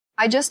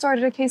I just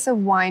ordered a case of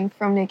wine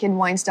from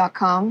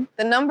nakedwines.com,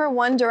 the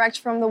 #1 direct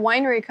from the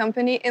winery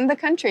company in the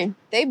country.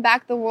 They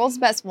back the world's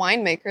best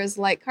winemakers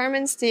like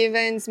Carmen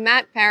Stevens,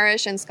 Matt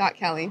Parrish, and Scott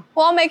Kelly,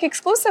 who all make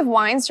exclusive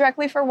wines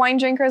directly for wine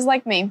drinkers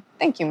like me.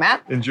 Thank you,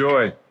 Matt.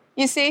 Enjoy.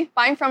 You see,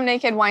 buying from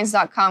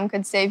nakedwines.com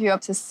could save you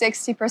up to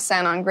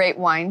 60% on great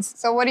wines.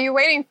 So what are you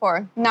waiting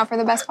for? Now for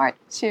the best part.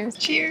 Cheers.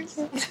 Cheers.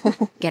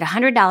 Get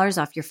 $100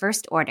 off your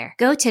first order.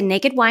 Go to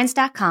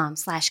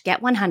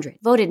nakedwines.com/get100.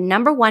 Voted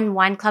 #1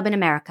 wine club in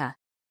America.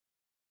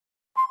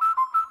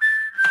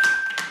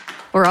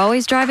 We're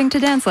always driving to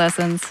dance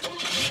lessons.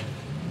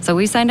 So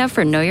we signed up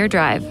for Know Your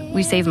Drive.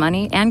 We save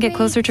money and get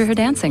closer to her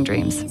dancing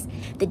dreams.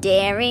 The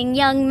daring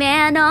young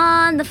man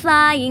on the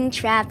flying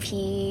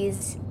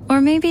trapeze. Or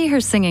maybe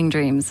her singing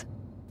dreams.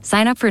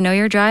 Sign up for Know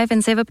Your Drive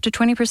and save up to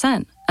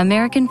 20%.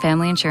 American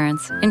Family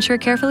Insurance. Insure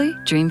carefully,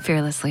 dream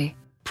fearlessly.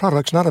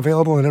 Products not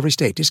available in every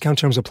state. Discount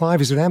terms apply.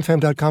 Visit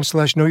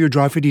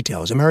amfam.com/knowyourdrive for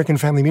details. American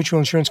Family Mutual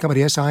Insurance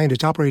Company, SI, and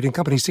its operating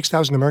company,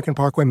 6000 American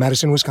Parkway,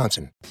 Madison,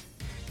 Wisconsin.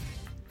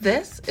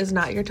 This is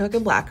Not Your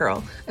Token Black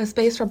Girl, a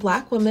space for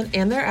Black women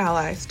and their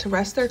allies to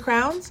rest their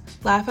crowns,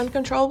 laugh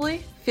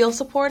uncontrollably, feel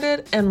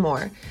supported, and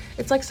more.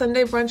 It's like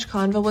Sunday brunch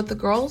convo with the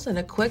girls in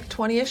a quick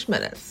 20-ish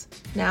minutes.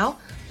 Now,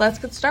 let's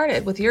get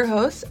started with your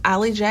hosts,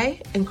 Allie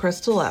J. and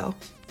Crystal O.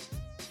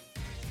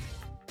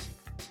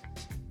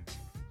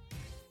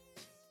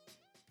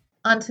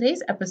 On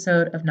today's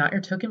episode of Not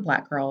Your Token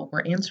Black Girl,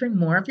 we're answering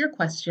more of your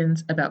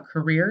questions about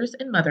careers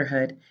and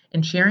motherhood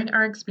and sharing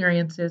our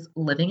experiences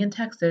living in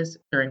Texas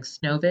during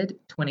Snowvid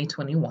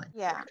 2021.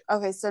 Yeah.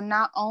 Okay. So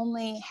not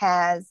only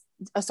our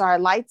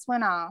lights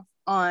went off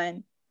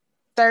on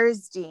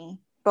Thursday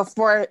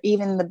before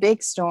even the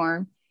big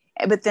storm,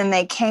 but then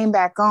they came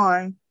back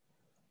on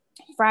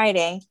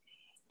Friday,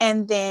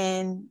 and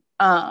then,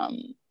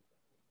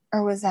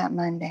 or was that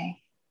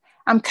Monday?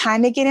 I'm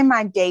kind of getting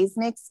my days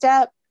mixed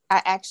up.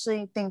 I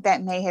actually think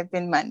that may have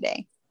been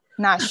Monday.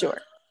 Not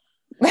sure.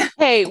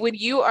 Hey, when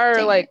you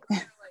are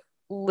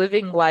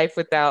living life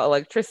without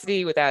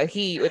electricity, without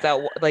heat,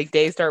 without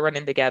days start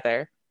running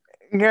together.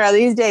 Girl,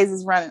 these days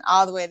is running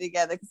all the way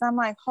together. Cause I'm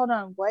like, hold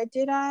on, what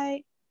did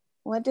I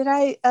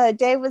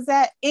day was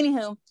that?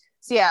 Anywho.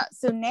 So yeah.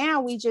 So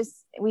now we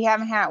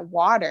haven't had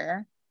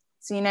water.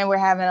 So, we're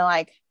having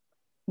to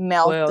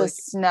melt the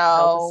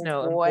snow,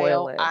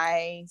 boil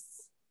ice.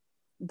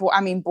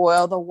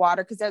 Boil the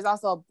water, because there's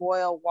also a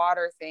boil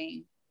water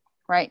thing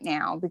right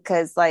now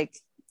because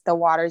the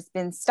water's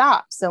been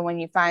stopped. So when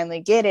you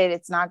finally get it,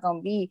 it's not going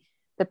to be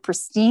the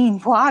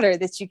pristine water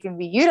that you can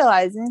be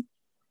utilizing.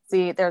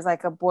 See, there's a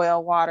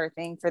boil water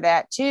thing for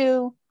that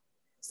too.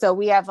 So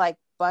we have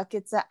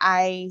buckets of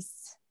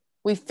ice.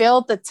 We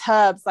filled the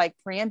tubs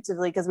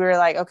preemptively because we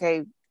were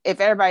okay,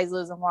 if everybody's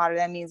losing water,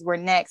 that means we're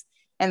next.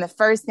 And the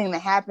first thing that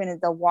happened is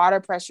the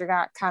water pressure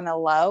got kind of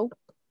low.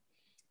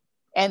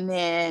 And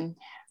then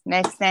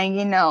next thing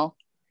you know,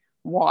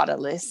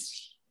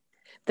 waterless.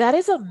 That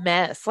is a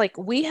mess.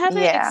 We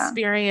haven't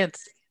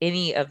experienced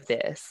any of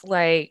this.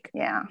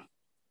 Yeah.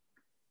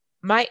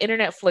 My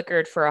internet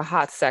flickered for a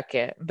hot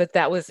second, but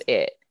that was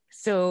it.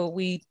 So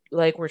we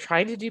we're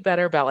trying to do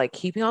better about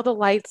keeping all the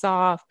lights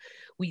off.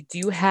 We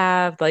do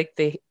have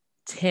the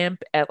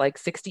temp at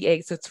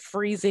 68, so it's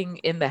freezing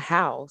in the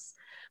house.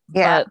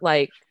 Yeah.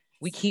 But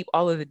we keep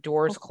all of the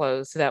doors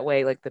closed so that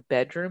way the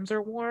bedrooms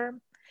are warm.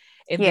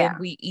 And then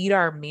we eat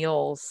our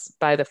meals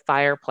by the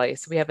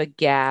fireplace. We have a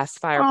gas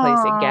fireplace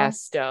and gas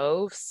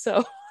stove.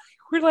 So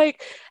we're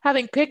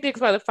having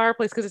picnics by the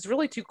fireplace because it's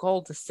really too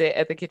cold to sit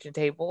at the kitchen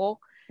table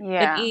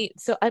and eat.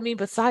 So,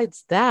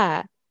 besides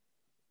that,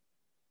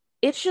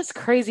 it's just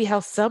crazy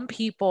how some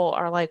people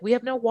are we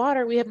have no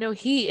water, we have no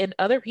heat. And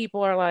other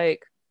people are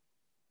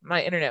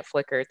my internet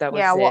flickered. That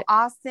was it. Well,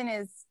 Austin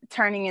is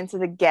turning into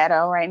the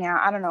ghetto right now.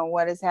 I don't know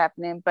what is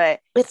happening, but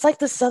it's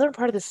the southern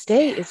part of the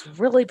state is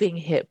really being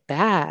hit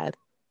bad.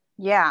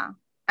 Yeah.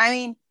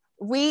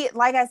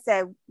 Like I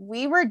said,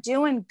 we were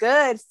doing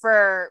good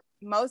for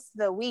most of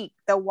the week.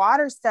 The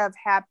water stuff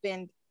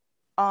happened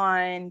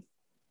on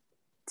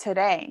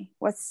today.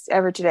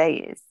 Whatever today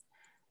is.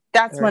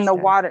 That's Thursday. When the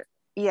water.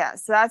 Yeah.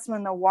 So that's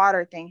when the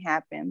water thing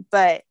happened.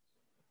 But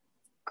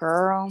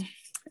girl,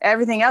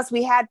 everything else,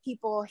 we had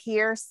people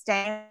here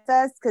staying with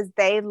us because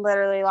they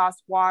literally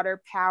lost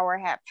water, power,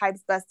 had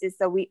pipes busted.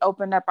 So we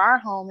opened up our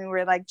home and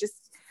we were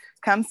just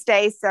come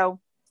stay. So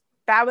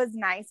that was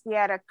nice. We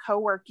had a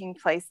co-working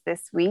place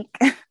this week.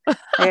 We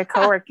had a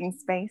co-working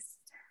space,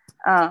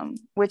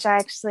 which I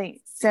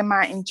actually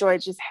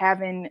semi-enjoyed, just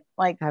having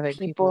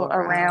people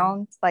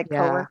around,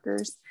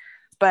 co-workers.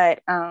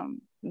 But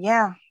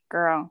yeah,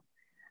 girl,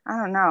 I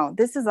don't know.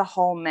 This is a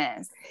whole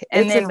mess.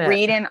 And then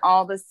reading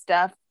all the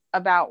stuff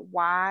about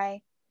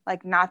why,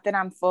 not that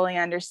I'm fully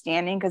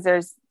understanding because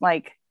there's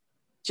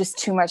just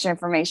too much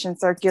information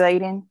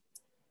circulating,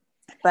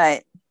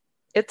 but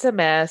it's a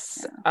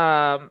mess.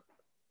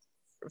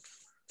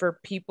 For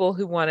people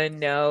who want to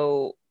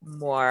know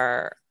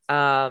more,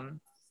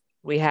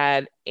 we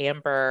had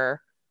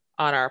Amber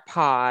on our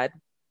pod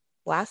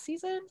last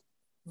season.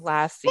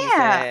 last season.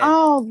 Yeah.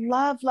 Oh,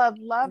 love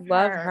Love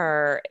her.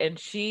 her. And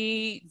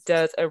she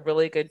does a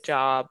really good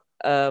job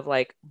of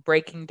like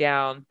breaking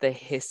down the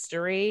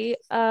history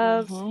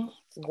of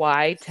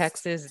why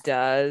Texas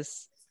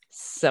does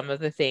some of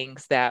the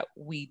things that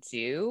we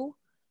do.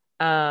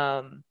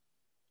 And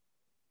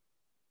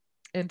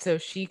so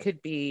she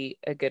could be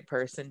a good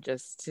person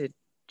just to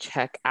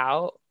check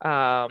out.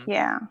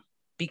 Yeah.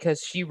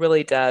 Because she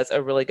really does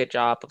a really good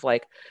job of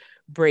like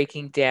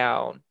breaking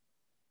down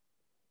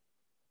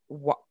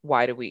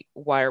why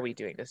are we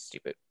doing this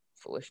stupid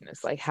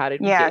foolishness? Like, how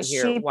did we get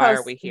here? Why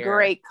are we here?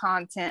 Great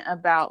content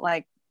about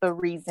like the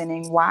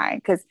reasoning why,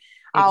 because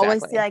I Exactly.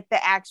 always see like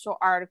the actual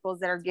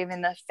articles that are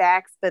giving the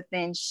facts, but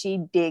then she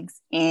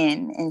digs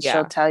in and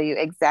she'll tell you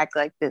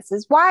exactly like this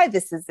is why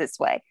this is this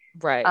way.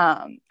 Right.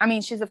 I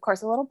mean, she's of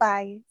course a little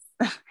biased,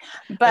 but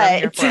I'm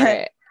here for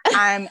it.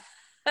 I'm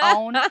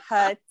on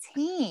her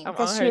team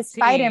because she is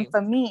fighting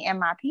for me and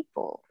my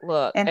people.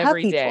 Look, and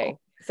every her people. day.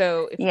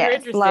 So if you're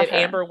interested,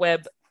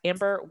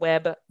 Amber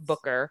Webb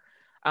Booker,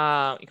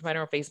 you can find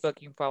her on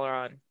Facebook. You can follow her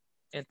on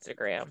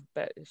Instagram,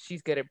 but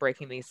she's good at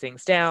breaking these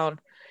things down.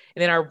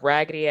 And then our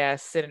raggedy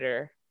ass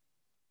senator,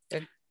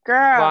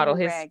 waddle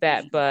his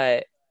fat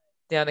butt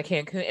down to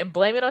Cancun and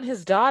blame it on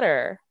his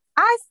daughter.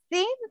 I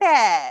seen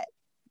that.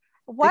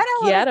 What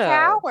a little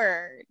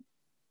coward.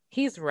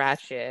 He's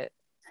ratchet.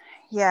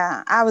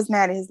 Yeah, I was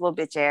mad at his little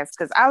bitch ass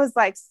because I was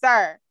like,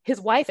 sir,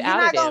 his wife outed him.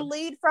 You're not gonna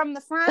lead from the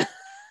front,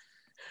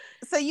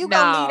 so you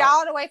gonna lead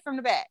all the way from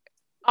the back,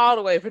 all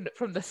the way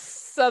from the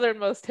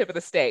southernmost tip of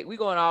the state. We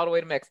going all the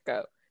way to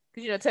Mexico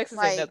because Texas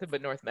ain't nothing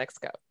but North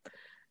Mexico.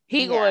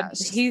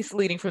 He's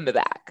leading from the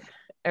back.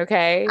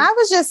 Okay, I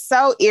was just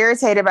so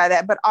irritated by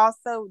that, but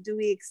also, do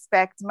we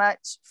expect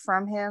much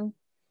from him?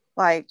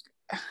 Like,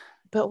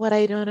 but what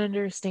I don't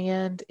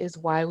understand is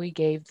why we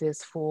gave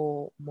this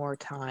fool more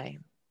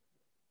time.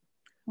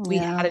 We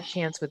had a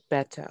chance with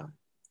Beto.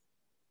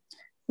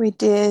 We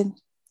did.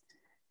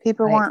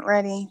 People weren't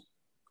ready.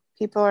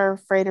 People are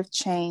afraid of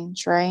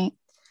change, right?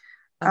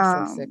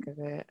 I'm so sick of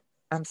it.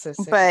 I'm so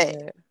sick of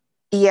it.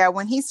 Yeah,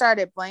 when he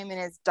started blaming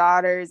his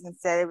daughters and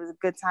said it was a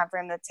good time for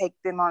him to take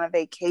them on a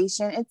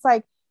vacation, it's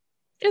like,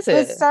 is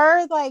it?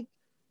 Sir, like,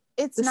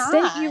 it's not.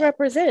 The state you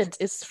represent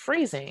is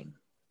freezing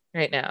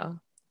right now.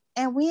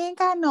 And we ain't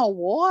got no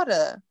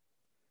water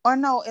or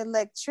no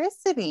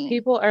electricity.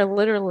 People are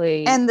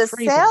literally and the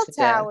cell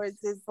towers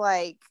is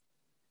like,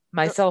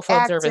 my cell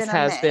phone service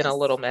has been a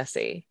little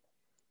messy.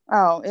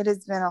 Oh, it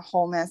has been a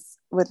whole mess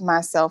with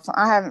my cell phone.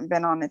 I haven't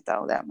been on it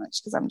though that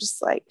much because I'm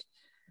just like,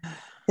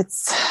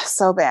 it's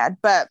so bad.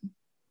 But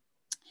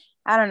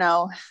I don't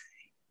know.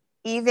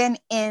 Even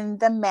in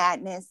the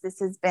madness,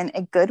 this has been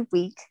a good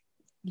week.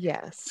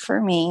 Yes,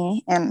 for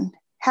me. And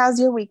how's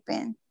your week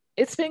been?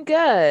 It's been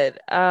good.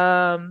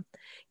 A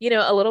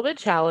little bit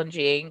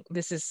challenging.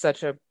 This is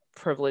such a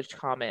privileged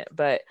comment,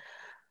 but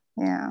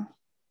yeah,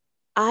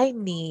 I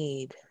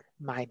need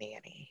my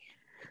nanny.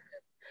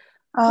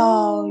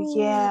 Oh,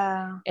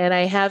 yeah. And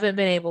I haven't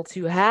been able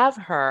to have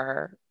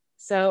her.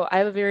 So I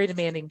have a very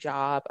demanding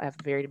job. I have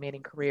a very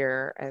demanding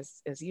career,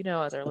 as you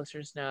know, as our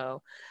listeners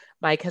know.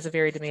 Mike has a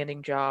very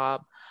demanding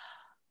job.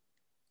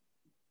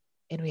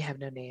 And we have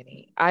no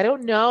nanny. I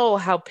don't know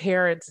how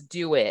parents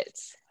do it.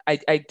 I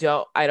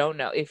don't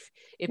know. If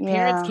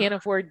parents can't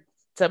afford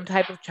some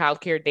type of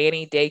childcare,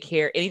 nanny,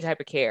 daycare, any type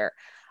of care,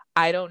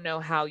 I don't know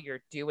how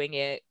you're doing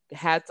it.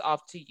 Hats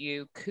off to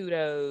you.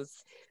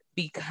 Kudos,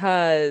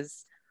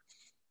 because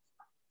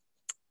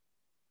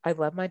I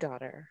love my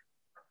daughter.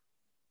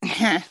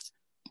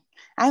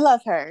 I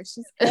love her.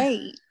 She's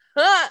great.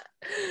 But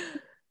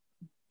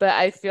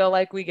I feel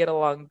like we get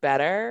along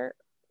better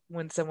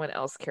when someone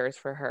else cares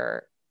for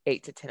her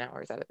 8 to 10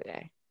 hours out of the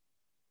day.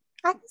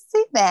 I can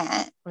see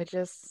that.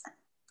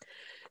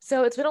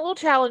 So it's been a little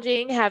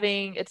challenging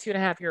having a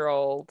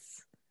 2.5-year-old.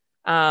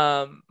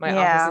 My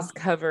office is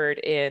covered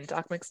in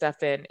Doc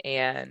McStuffin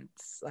and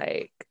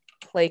like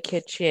Play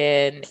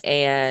Kitchen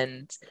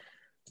and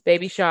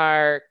Baby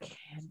Shark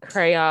and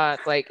crayon.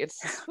 Like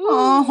it's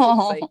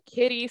like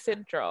Kitty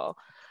Central.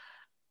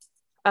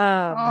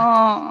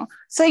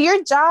 So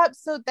your job,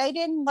 so they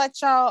didn't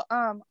let y'all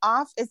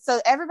off.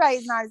 So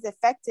everybody's not as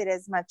affected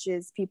as much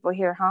as people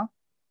here, huh?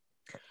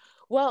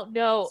 Well,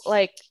 no,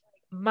 like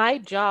my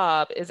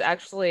job is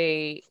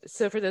actually,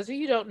 so for those of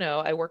you who don't know,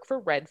 I work for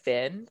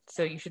Redfin.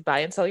 So you should buy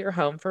and sell your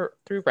home through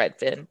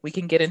Redfin. We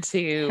can get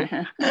into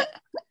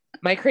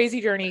my crazy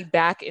journey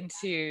back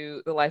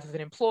into the life of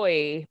an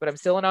employee, but I'm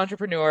still an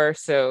entrepreneur.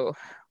 So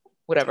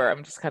whatever,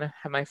 I'm just kind of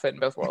have my foot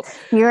in both worlds.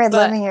 You're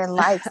living your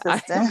life,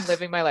 sister. I'm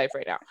living my life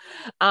right now.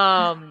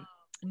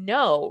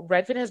 No,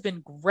 Redfin has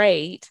been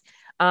great.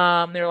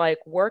 They're like,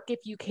 work if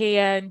you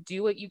can,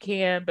 do what you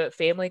can, but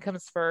family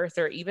comes first.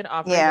 They're even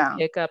offering to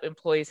pick up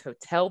employees'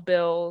 hotel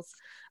bills.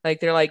 Like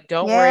they're like,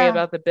 don't worry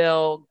about the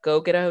bill, go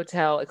get a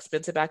hotel,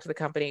 expense it back to the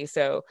company.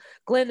 So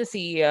Glenn, the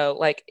CEO,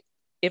 like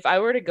if I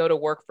were to go to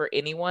work for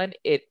anyone,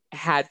 it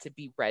had to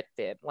be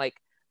Redfin. Like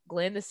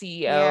Glenn, the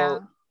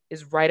CEO,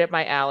 is right up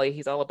my alley.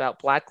 He's all about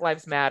Black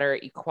Lives Matter,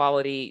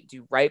 equality,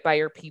 do right by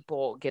your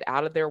people, get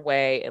out of their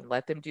way and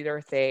let them do their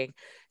thing.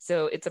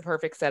 So it's a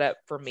perfect setup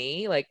for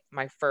me, like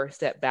my first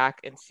step back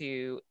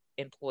into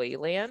employee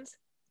land.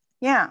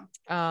 Yeah.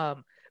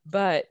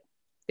 But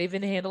they've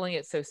been handling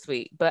it so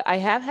sweet. But I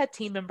have had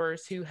team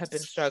members who have been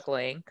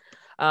struggling.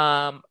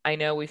 I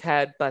know we've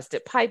had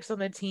busted pipes on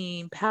the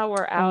team,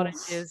 power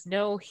outages,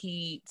 no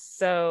heat.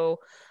 So,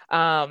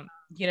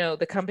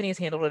 the company has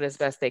handled it as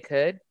best they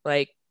could.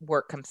 Like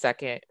work comes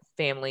second,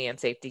 family and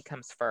safety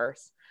comes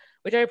first,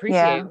 which I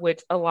appreciate,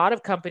 which a lot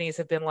of companies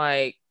have been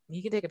like,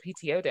 you can take a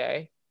PTO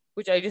day,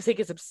 which I just think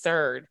is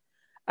absurd.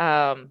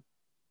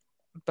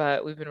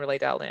 But we've been really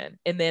dialed in.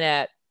 And then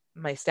at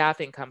my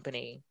staffing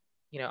company,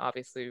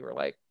 obviously we were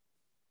like,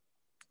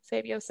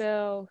 save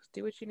yourself,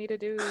 do what you need to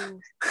do.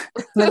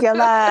 Live your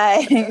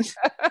life.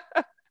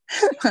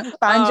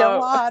 Find your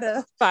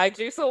water. Find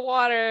you some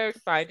water,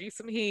 find you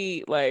some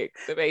heat, like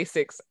the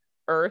basics: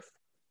 earth,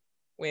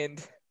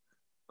 wind,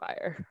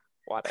 fire,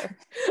 water.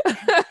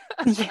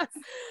 Yes.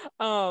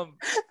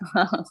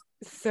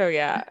 So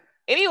yeah.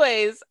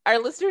 Anyways, our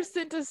listeners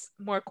sent us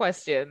more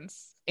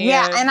questions.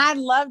 And I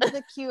loved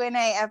the Q&A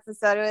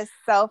episode. It was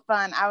so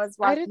fun. I was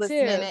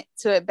listening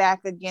to it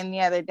back again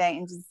the other day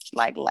and just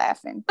like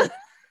laughing.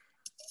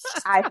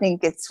 I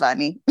think it's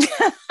funny.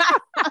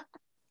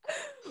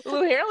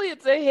 Well, apparently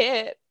it's a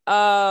hit.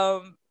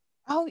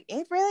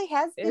 It really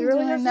has been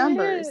doing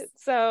numbers.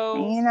 So,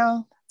 and,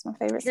 that's my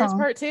favorite song. Here's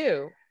part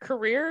 2,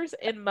 careers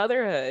and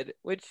motherhood,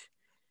 which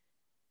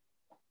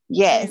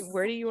yes.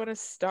 Where do you want to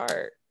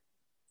start?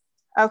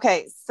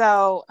 Okay,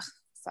 so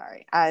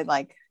sorry, I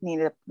need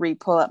to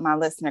re-pull up my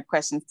listener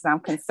questions because I'm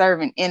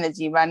conserving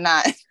energy by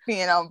not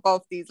being on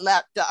both these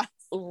laptops.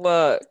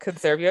 Look,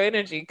 conserve your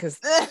energy because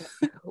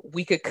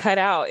we could cut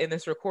out in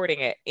this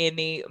recording at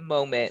any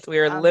moment. We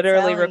are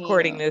literally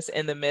recording this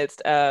in the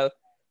midst of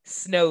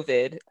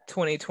Snowvid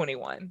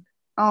 2021.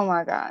 Oh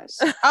my gosh.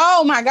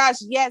 Oh my gosh.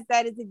 Yes,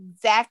 that is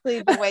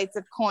exactly the way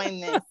to coin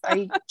this. Are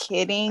you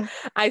kidding?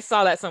 I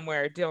saw that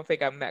somewhere. Don't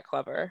think I'm that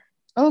clever.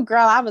 Oh,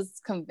 girl, I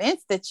was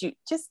convinced that you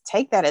just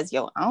take that as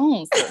your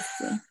own,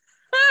 sister.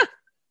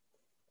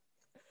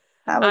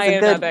 That was I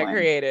am not that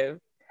creative.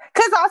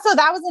 Because also,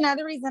 that was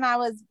another reason I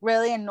was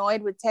really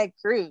annoyed with Ted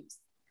Cruz.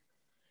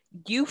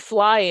 You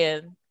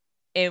flying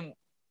in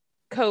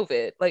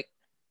COVID. Like,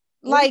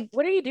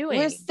 what are you doing?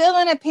 We're still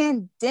in a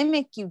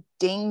pandemic, you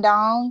ding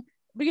dong.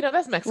 But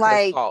that's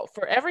Mexico's fault.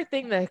 For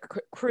everything that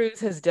Cruz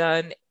has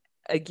done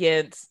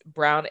against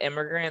brown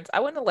immigrants, I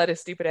wouldn't have let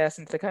his stupid ass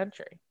into the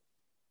country.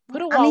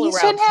 Put a wall he around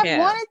shouldn't have him.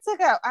 wanted to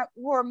go.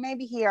 Or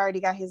maybe he already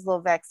got his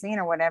little vaccine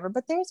or whatever,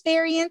 but there's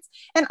variants.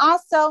 And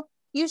also,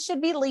 you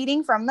should be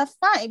leading from the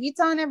front. If you're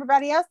telling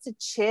everybody else to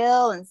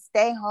chill and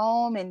stay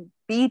home and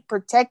be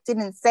protected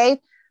and safe,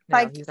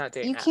 he's not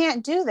doing you that.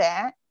 Can't do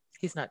that.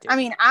 He's not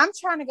doing that. I'm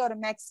trying to go to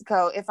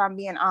Mexico, if I'm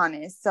being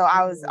honest. So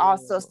I was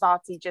also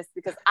salty just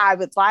because I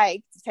would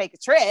like to take a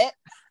trip,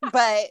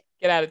 but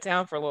get out of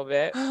town for a little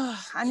bit.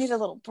 I need a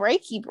little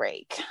breaky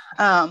break.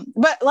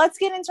 But let's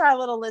get into our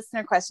little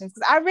listener questions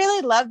because I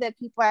really love that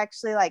people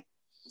actually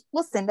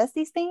will send us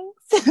these things.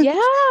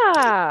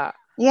 Yeah.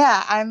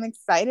 Yeah, I'm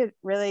excited,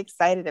 really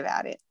excited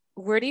about it.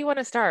 Where do you want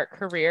to start?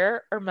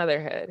 Career or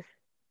motherhood?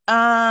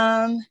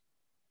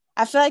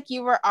 I feel like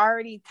you were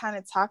already kind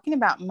of talking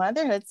about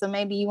motherhood, so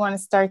maybe you want to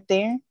start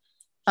there.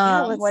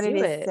 What did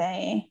it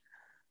say?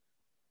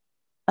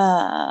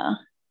 I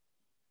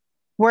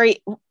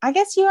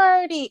guess you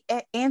already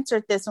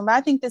answered this one, but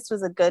I think this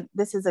is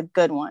a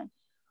good one.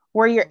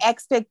 Were your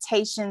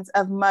expectations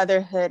of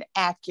motherhood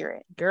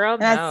accurate? Girl,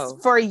 and that's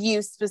for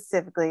you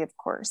specifically, of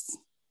course.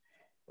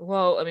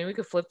 Well, I mean, we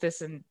could flip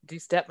this and do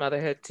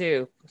stepmotherhood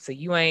too. So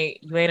you ain't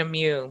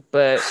immune,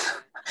 but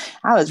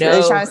I was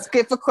really trying to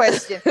skip a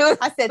question.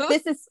 I said,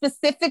 this is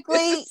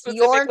specifically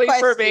your question.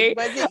 For me.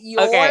 Was it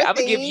your okay, thing? I'm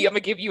gonna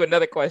give you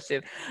another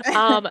question.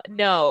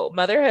 No,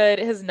 motherhood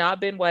has not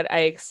been what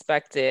I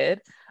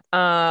expected. In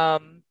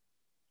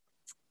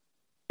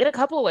a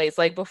couple of ways.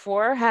 Like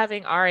before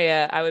having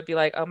Aria, I would be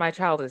like, oh, my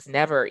child is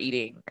never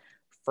eating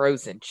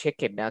frozen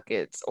chicken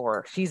nuggets,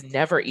 or she's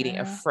never eating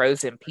a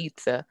frozen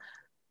pizza.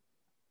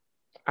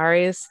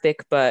 Aria's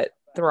thick butt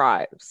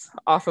thrives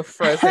off of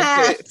frozen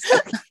foods.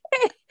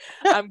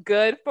 I'm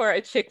good for a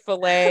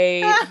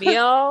Chick-fil-A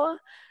meal.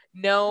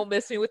 No,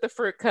 miss me with the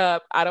fruit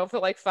cup. I don't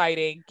feel like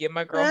fighting. Give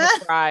my girl her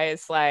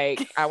fries.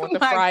 Like, I want the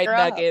fried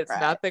nuggets,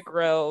 not the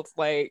grilled.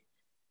 Like,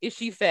 is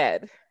she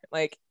fed?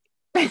 Like,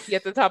 is she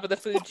at the top of the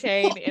food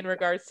chain in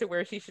regards to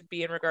where she should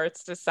be in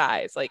regards to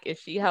size? Like, is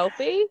she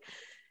healthy?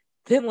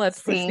 Then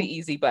let's push the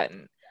easy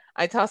button.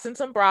 I toss in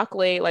some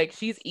broccoli. Like,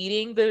 she's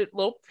eating the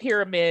little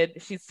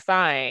pyramid. She's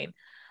fine.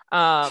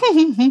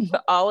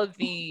 But all of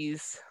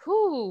these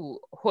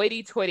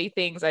hoity-toity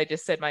things I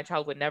just said my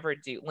child would never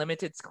do.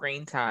 Limited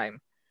screen time.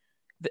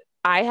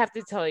 I have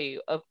to tell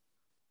you, of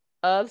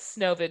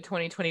Snowvid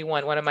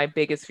 2021, one of my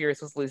biggest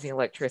fears was losing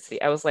electricity.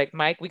 I was like,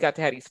 Mike, we got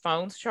to have these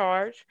phones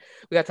charged.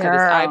 We got to have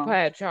this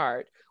iPad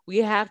charged. We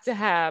have to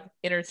have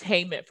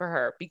entertainment for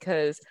her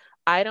because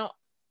I don't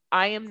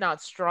I am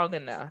not strong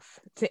enough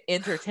to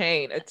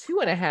entertain a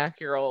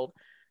 2.5-year-old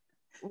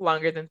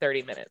longer than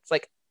 30 minutes.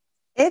 Like,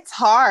 it's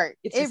hard.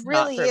 It's it just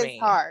really not for is me.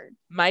 hard.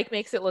 Mike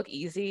makes it look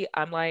easy.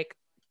 I'm like,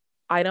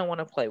 I don't want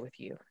to play with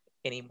you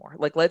anymore.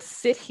 Like, let's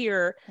sit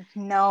here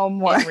no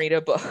more and read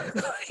a book.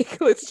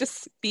 Like, let's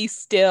just be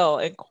still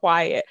and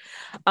quiet.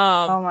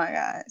 Oh my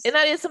gosh. And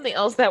that is something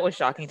else that was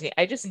shocking to me.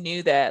 I just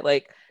knew that,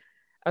 like,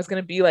 I was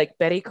going to be like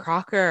Betty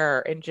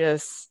Crocker, and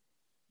just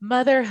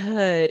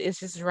motherhood is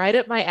just right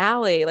up my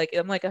alley. Like,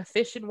 I'm like a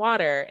fish in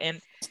water. And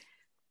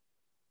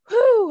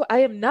whew, I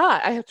am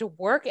not. I have to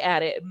work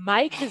at it.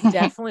 Mike is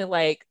definitely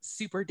like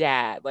super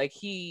dad. Like,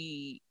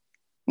 he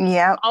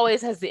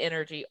always has the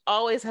energy,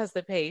 always has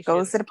the patience.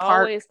 Goes to the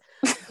park. Always,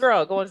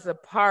 girl, going to the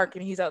park,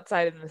 and he's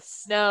outside in the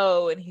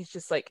snow, and he's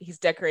just like, he's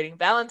decorating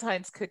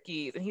Valentine's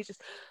cookies, and he's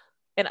just,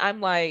 and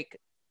I'm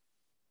like,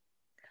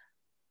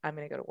 I'm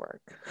gonna go to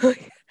work.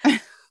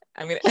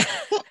 I'm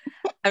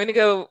gonna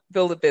go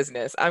build a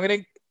business. I'm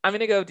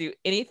gonna go do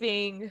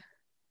anything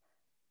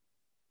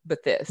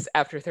but this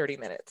after 30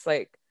 minutes.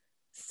 Like,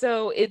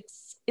 so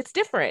it's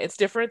different. It's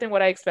different than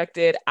what I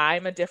expected.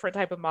 I'm a different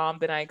type of mom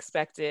than I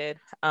expected.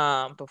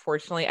 But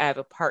fortunately, I have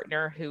a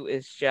partner who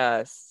is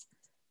just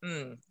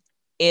in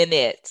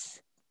it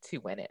to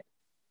win it.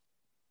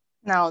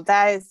 No,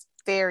 that is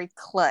very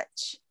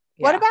clutch.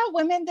 Yeah. What about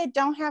women that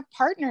don't have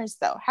partners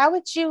though? How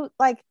would you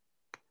like,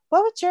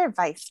 what would your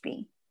advice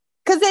be?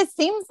 Because it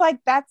seems like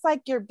that's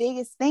like your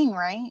biggest thing,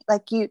 right?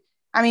 Like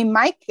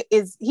Mike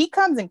he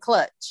comes in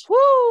clutch.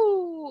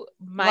 Woo!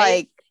 Mike,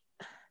 like,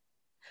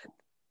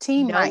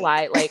 team no Mike.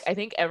 lie, like, I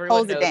think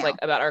everyone knows like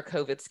about our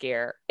COVID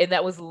scare, and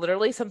that was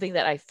literally something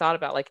that I thought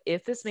about. Like,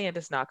 if this man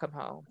does not come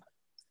home,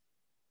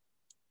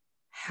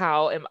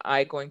 how am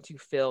I going to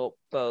fill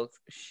both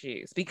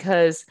shoes?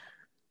 Because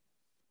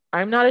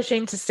I'm not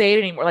ashamed to say it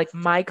anymore. Like,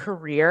 my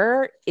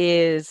career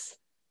is,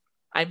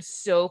 I'm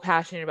so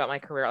passionate about my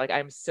career. Like,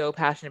 I'm so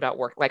passionate about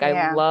work. Like,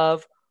 I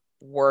love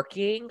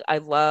working. I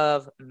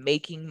love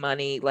making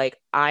money. Like,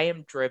 I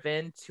am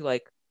driven to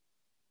like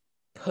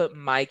put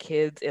my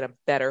kids in a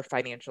better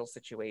financial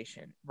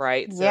situation.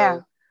 Right. Yeah.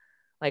 So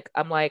like,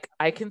 I'm like,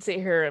 I can sit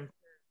here and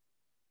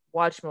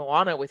watch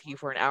Moana with you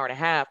for an hour and a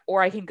half,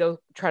 or I can go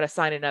try to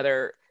sign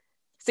another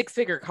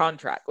 6-figure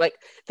contract. Like,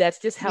 that's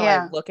just how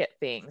I look at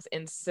things.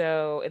 And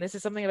so, and this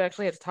is something I've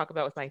actually had to talk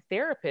about with my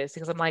therapist,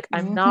 because I'm like,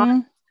 I'm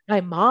not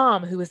my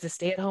mom who was the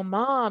stay-at-home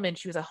mom, and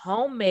she was a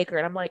homemaker.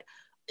 And I'm like,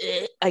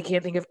 I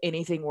can't think of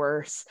anything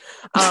worse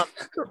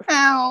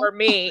for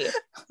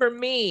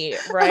me,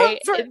 right?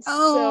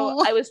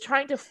 So I was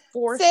trying to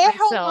force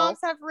stay-at-home myself. Moms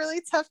have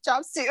really tough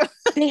jobs too.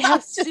 They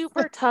have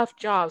super tough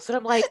jobs. So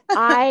I'm like,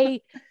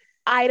 I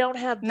don't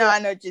have I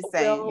know what you're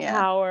saying.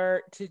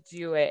 Willpower to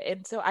do it.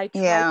 And so I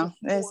tried to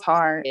it's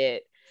hard.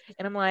 it.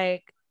 And I'm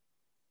like,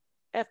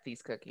 F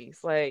these cookies.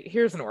 Like,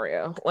 here's an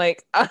Oreo.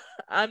 Like,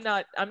 I'm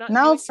not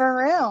no,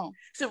 for real.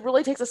 So it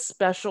really takes a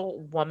special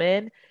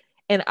woman.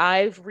 And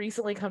I've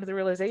recently come to the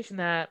realization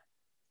that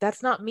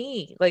that's not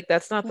me. Like,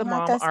 that's not the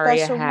mom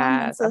Aria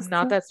has. I'm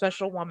not that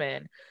special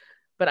woman.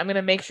 But I'm going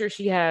to make sure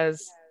she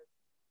has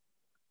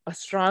a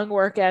strong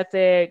work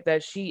ethic,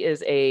 that she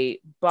is a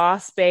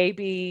boss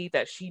baby,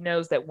 that she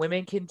knows that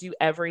women can do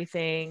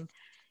everything.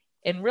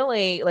 And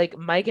really, like,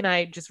 Mike and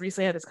I just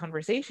recently had this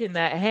conversation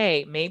that,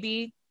 hey,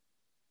 maybe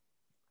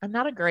I'm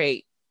not a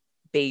great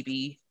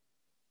baby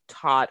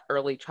taught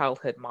early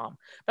childhood mom,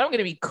 but I'm going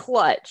to be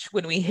clutch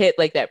when we hit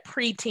like that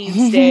preteen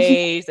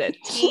stage, that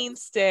teen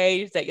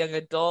stage, that young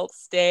adult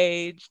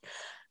stage,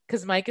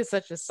 because Mike is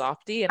such a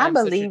softie and I'm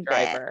such a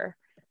driver.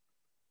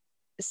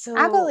 So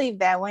I believe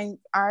that when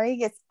Ari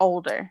gets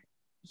older,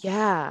 but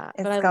I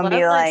gonna love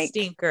be my like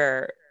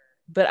stinker.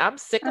 But I'm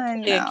sick of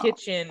playing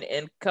kitchen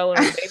and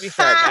coloring Baby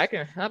Shark.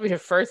 I'll be the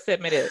first to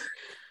admit it.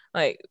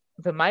 Like,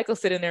 but Mike will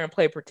sit in there and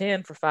play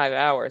pretend for 5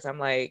 hours. I'm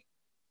like,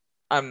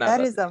 I'm not.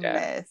 That is a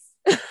mess.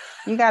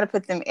 You got to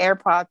put them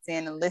AirPods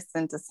in and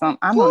listen to some.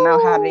 I don't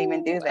know how to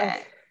even do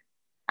that.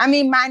 I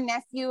mean, my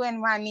nephew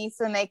and my niece,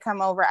 when they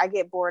come over, I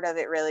get bored of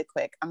it really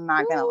quick. I'm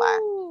not going to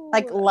lie.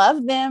 Like,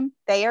 love them.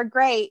 They are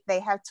great. They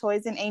have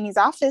toys in Amy's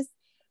office.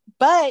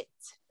 But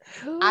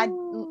I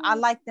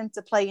like them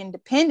to play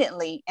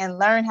independently and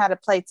learn how to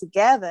play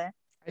together.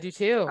 I do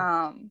too.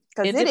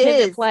 Because it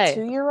is play.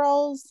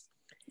 2-year-olds.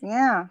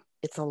 Yeah.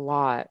 It's a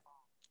lot.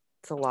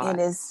 It's a lot.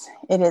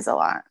 It is a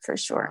lot for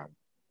sure.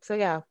 So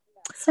yeah,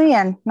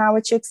 not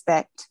what you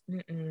expect.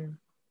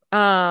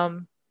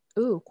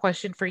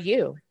 Question for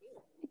you.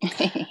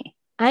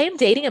 I am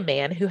dating a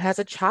man who has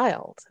a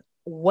child.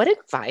 What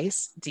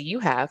advice do you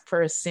have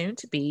for a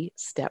soon-to-be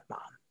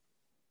stepmom?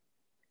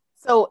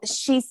 So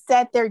she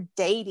said they're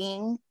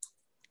dating.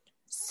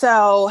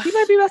 So she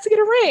might be about to get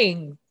a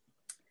ring.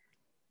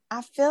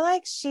 I feel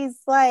like she's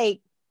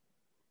like,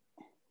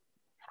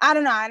 I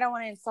don't know. I don't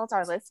want to insult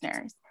our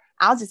listeners.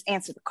 I'll just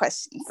answer the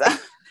questions.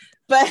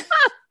 But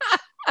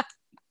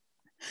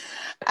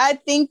I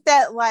think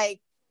that like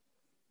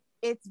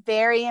it's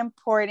very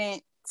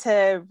important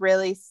to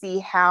really see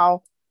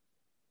how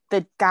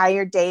the guy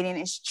you're dating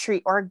is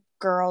or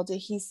girl, did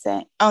he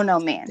say? Oh no,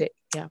 man.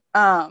 Yeah.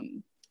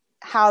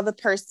 How the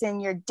person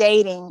you're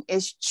dating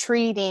is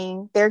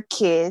treating their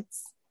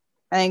kids.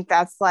 I think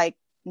that's like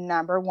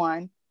number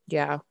one.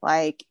 Yeah.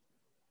 Like,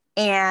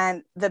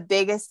 and the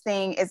biggest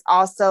thing is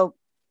also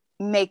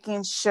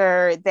making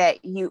sure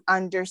that you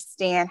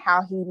understand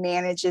how he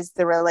manages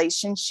the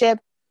relationship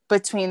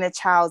between the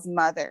child's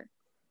mother.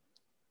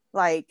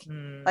 Like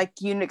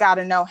you got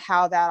to know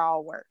how that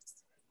all works.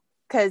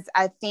 Because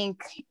I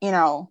think, you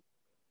know,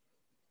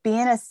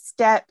 being a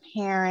step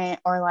parent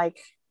or like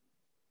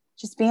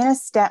just being a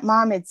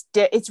stepmom,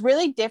 it's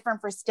really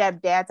different for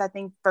stepdads, I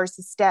think,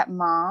 versus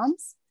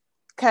stepmoms.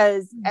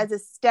 Because as a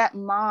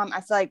stepmom,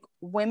 I feel like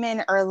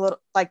women are a little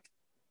like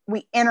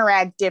we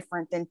interact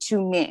different than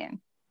two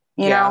men,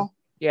 you know?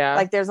 Yeah.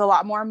 Like there's a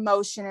lot more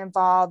emotion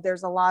involved.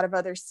 There's a lot of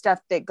other stuff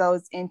that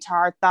goes into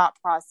our thought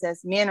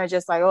process. Men are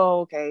just like,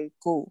 oh, okay,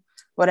 cool,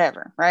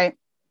 whatever, right?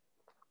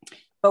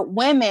 But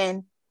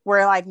women,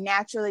 we're like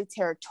naturally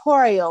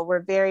territorial.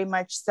 We're very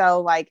much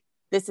so like,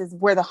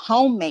 we're the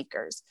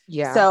homemakers.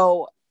 Yeah.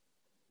 So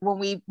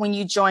when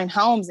you join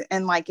homes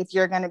and like, if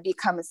you're going to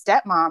become a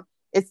stepmom,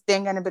 it's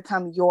then going to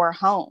become your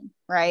home.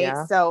 Right.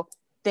 Yeah. So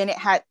then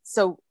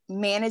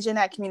managing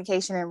that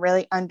communication and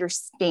really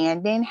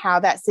understanding how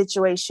that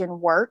situation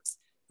works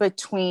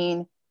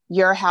between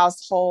your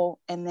household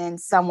and then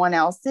someone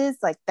else's,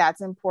 like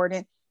that's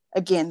important.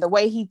 Again, the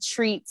way he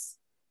treats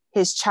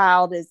his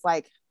child is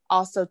like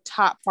also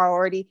top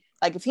priority.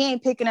 Like if he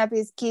ain't picking up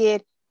his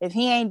kid, if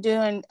he ain't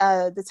doing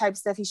the type of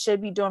stuff he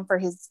should be doing for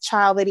his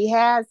child that he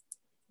has,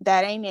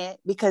 that ain't it.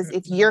 Because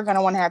if you're going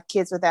to want to have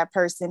kids with that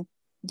person,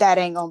 that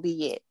ain't going to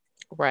be it.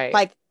 Right.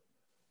 Like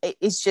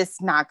it's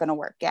just not going to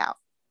work out.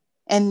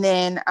 And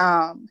then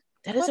that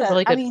is a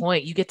really good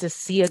point. You get to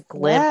see a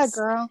glimpse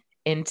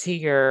into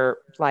your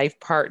life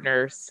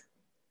partner's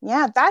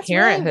that's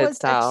really what's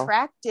style.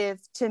 Attractive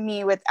to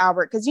me with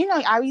Albert. Because, you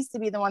know, I used to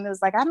be the one that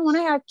was like, I don't want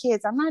to have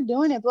kids. I'm not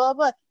doing it, blah,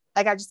 blah.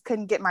 Like, I just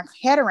couldn't get my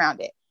head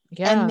around it.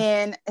 Yeah.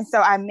 And so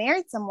I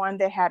married someone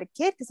that had a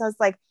kid because I was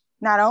like,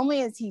 not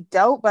only is he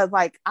dope, but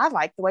like, I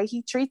like the way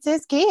he treats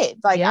his kid.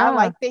 Like, I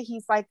like that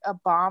he's like a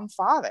bomb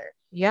father.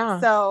 Yeah.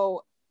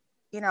 So,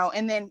 you know,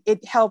 and then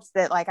it helps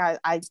that like,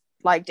 I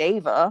liked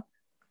Ava.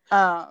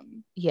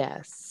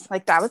 Yes.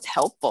 Like that was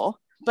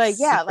helpful. But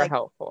yeah, super like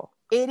helpful.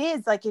 It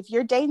is like if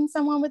you're dating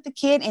someone with a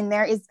kid and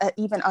there is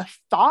even a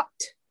thought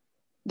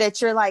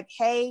that you're like,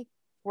 hey,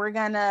 we're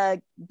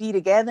gonna be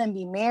together and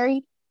be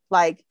married,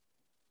 like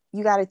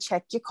you got to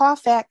check your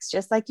Carfax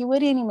just like you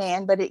would any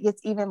man. But it gets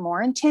even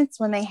more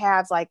intense when they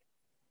have like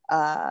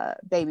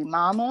baby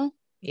mama.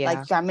 Like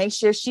you gotta make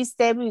sure she's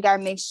stable. You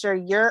gotta make sure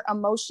you're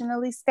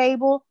emotionally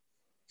stable.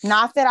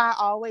 Not that I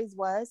always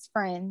was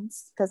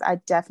friends, because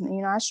I definitely,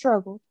 you know, I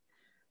struggled.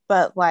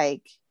 But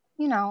like,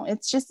 you know,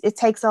 it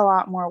takes a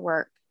lot more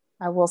work.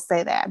 I will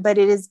say that. But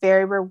it is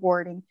very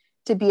rewarding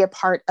to be a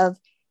part of,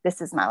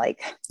 this is my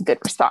like good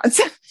response.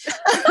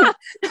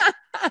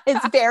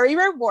 It's very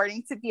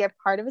rewarding to be a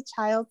part of a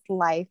child's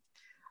life.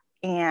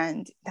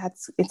 And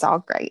it's all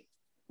great.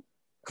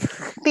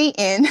 The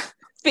end.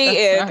 The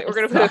end. We're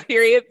going to put a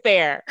period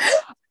there.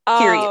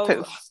 Period.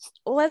 Poof.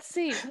 Let's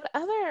see. What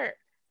other?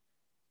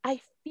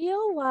 I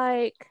feel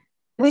like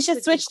we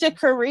should switch to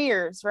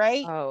careers,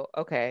 right? Oh,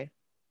 okay.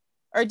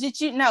 Or do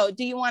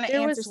you want to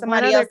answer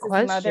somebody else's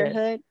question.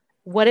 Motherhood?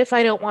 What if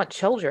I don't want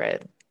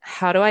children?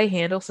 How do I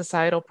handle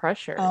societal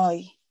pressure?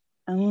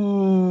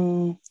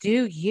 Do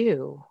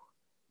you?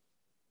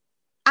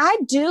 I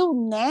do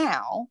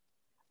now,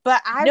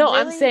 but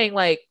I'm saying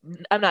like,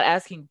 I'm not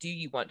asking, do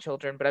you want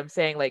children? But I'm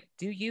saying like,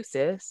 do you,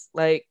 sis?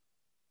 Like,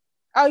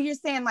 oh, you're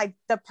saying like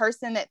the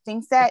person that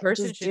thinks that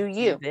just do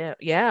you?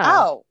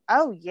 Yeah.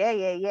 Oh,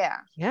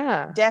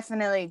 yeah.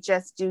 Definitely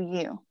just do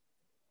you.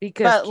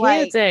 Because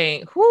kids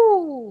ain't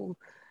whoo.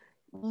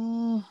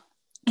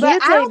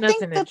 But I don't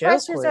think the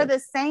pressures are the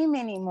same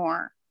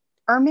anymore.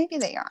 Or maybe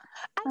they are.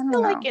 I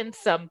feel like in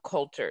some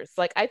cultures,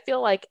 like I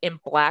feel like in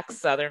Black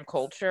Southern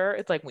culture,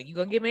 it's like, when you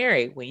gonna get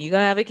married? When you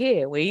gonna have a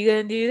kid? When you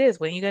gonna do this?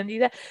 When you gonna do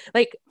that?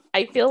 Like,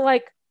 I feel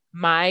like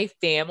my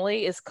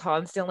family is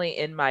constantly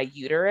in my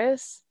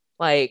uterus.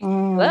 Like,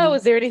 hello,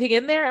 is there anything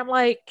in there? I'm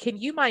like, can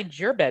you mind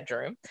your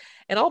bedroom?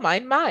 And I'll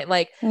mind mine.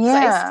 Like,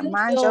 yeah, so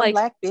mind your like,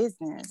 Black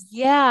business.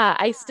 Yeah,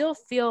 I still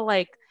feel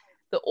like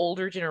the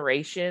older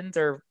generations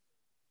are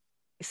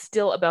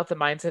still about the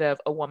mindset of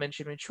a woman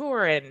should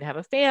mature and have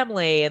a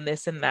family and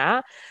this and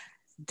that.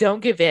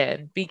 Don't give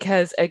in,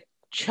 because a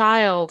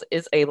child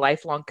is a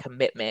lifelong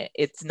commitment.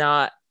 It's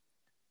not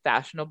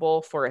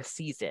fashionable for a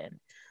season.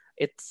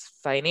 It's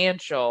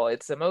financial,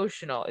 it's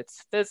emotional,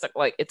 it's physical,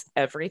 like it's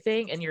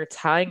everything. And you're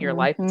tying your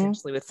life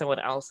potentially with someone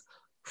else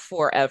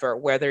forever,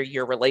 whether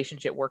your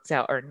relationship works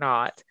out or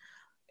not,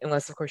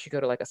 unless of course you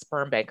go to like a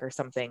sperm bank or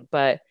something.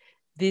 But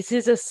this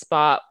is a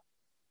spot,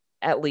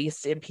 at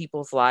least in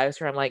people's lives,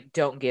 where I'm like,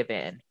 don't give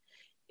in.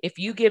 If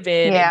you give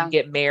in and you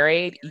get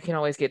married, you can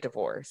always get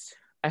divorced.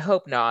 I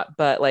hope not,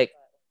 but like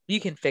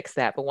you can fix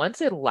that. But once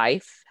a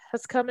life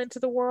has come into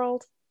the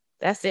world,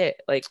 That's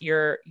it. Like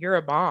you're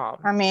a mom.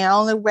 I mean,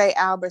 only way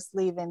Albert's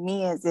leaving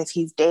me is if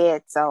he's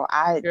dead. So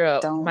I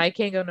don't Mike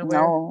can't go nowhere.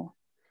 know.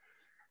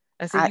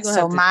 I said you gonna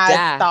So have to my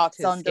die thoughts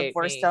to on escape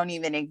divorce me. don't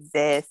even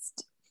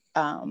exist.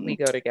 We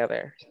go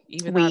together.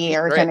 Even though we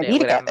are going to be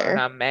together. When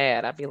I'm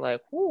mad, I'd be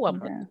like, "Ooh, I'm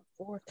looking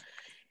forward."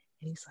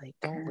 And he's like,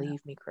 "Don't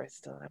leave me,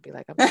 Crystal." And I'd be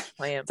like, "I'm just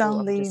playing.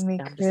 Don't leave me,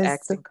 I'm just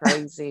acting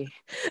crazy."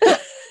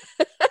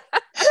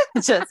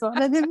 Just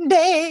one of them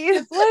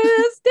days. One of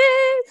those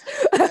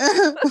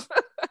days.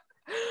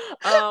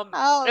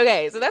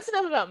 Okay, so that's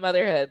enough about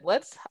motherhood.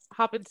 Let's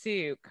hop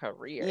into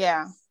careers.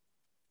 Yeah.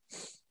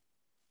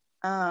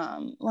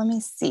 Let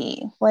me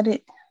see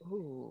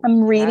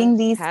I'm reading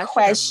these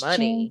questions.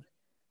 Money.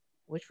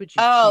 Which would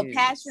you choose?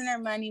 Passion or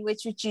money,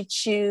 which would you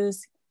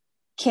choose?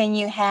 Can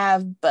you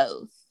have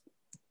both?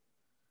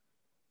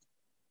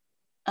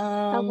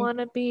 I want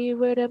to be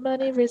where the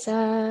money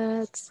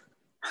resides.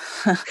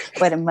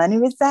 Where the money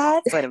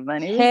resides, where the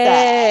money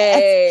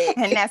resides.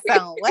 And that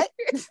song, what?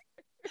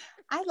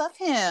 I love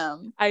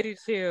him. I do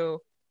too.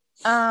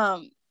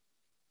 Oh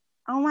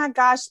my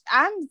gosh,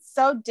 I'm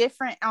so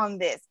different on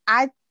this.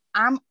 I'm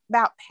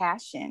about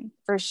passion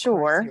for sure. Of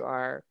course you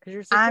are, because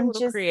you're such a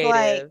little creative.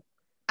 Like,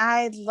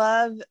 I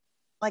love,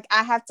 like,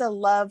 I have to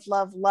love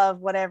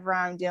whatever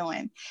I'm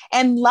doing.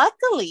 And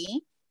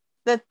luckily,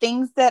 the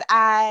things that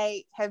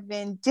I have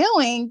been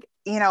doing,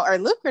 are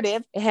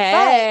lucrative.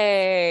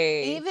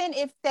 Hey. But even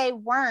if they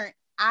weren't,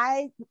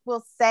 I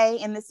will say,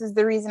 and this is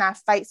the reason I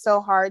fight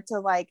so hard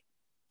to like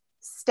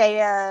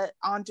stay a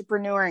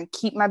entrepreneur and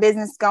keep my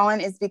business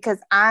going, is because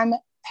I'm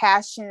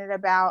passionate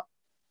about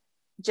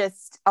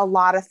just a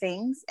lot of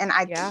things, and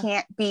I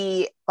can't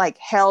be like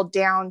held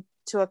down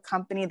to a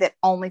company that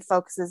only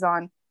focuses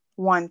on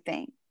one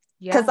thing.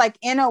 Because like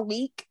in a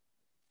week,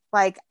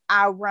 like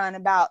I run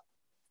about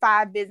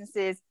 5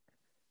 businesses,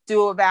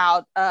 do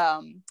about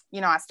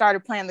I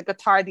started playing the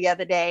guitar the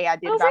other day. I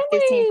did about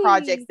 15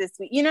 projects this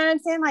week. You know what I'm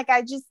saying? Like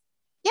I've been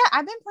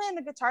playing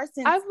the guitar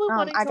since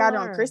I got it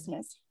on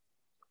Christmas.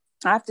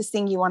 I have to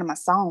sing you one of my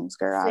songs,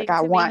 girl. I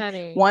got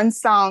one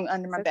song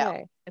under my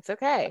belt. It's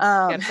okay. You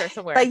gotta start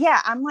somewhere. But yeah,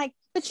 I'm like,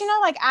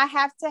 like I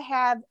have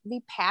to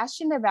be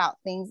passionate about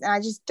things, and I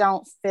just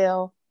don't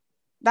feel.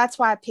 That's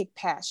why I pick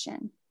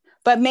passion.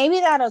 But maybe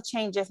that'll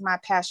change if my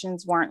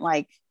passions weren't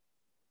like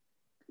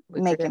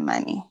making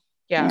money.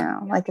 Yeah,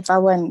 like if I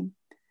wasn't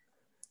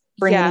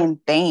bringing in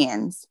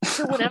bands.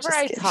 So whenever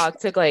I talk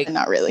to like,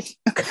 not really,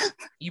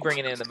 you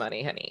bringing in the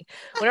money, honey.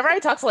 Whenever I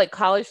talk to like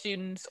college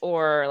students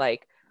or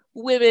like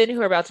women who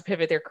are about to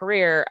pivot their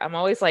career, I'm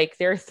always like,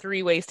 there are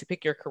 3 ways to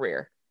pick your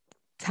career: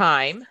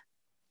 time,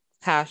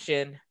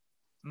 passion,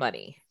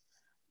 money.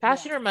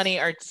 Passion or money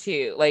are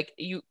 2. Like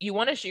you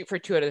want to shoot for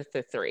 2 out of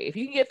the 3. If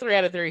you can get 3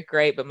 out of 3,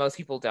 great, but most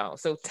people don't.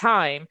 So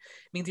time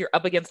means you're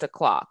up against a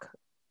clock.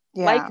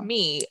 Like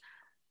me,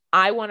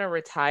 I want to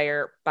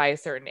retire by a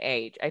certain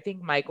age. I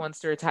think Mike wants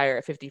to retire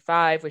at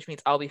 55, which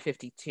means I'll be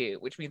 52,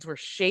 which means we're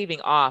shaving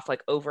off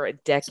like over a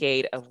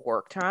decade of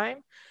work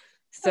time.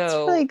 So that's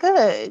really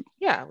good.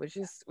 Yeah, which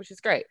is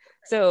great.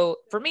 So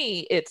for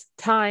me, it's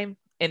time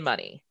and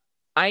money.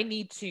 I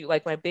need to,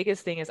 like, my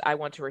biggest thing is I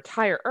want to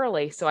retire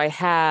early so I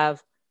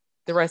have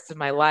the rest of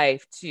my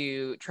life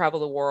to travel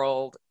the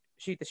world,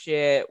 shoot the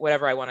shit,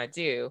 whatever I want to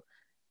do.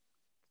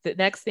 The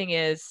next thing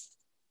is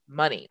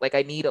money. Like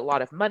I need a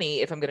lot of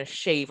money if I'm going to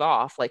shave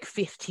off like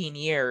 15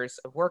 years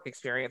of work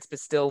experience, but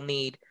still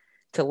need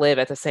to live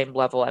at the same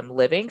level I'm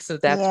living. So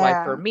that's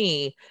why for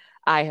me,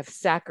 I have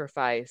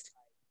sacrificed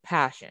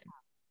passion.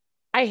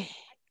 I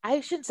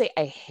shouldn't say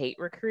I hate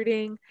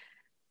recruiting.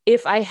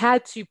 If I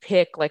had to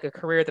pick like a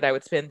career that I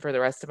would spend for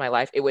the rest of my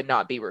life, it would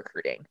not be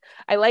recruiting.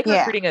 I like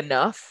recruiting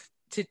enough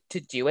to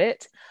do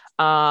it.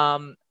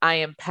 I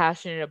am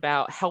passionate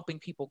about helping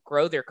people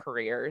grow their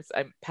careers.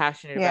 I'm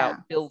passionate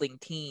about building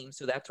teams.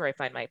 So that's where I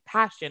find my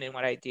passion in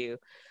what I do.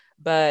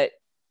 But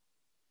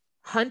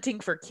hunting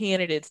for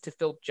candidates to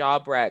fill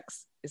job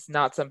recs is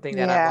not something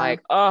that I'm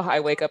like, oh,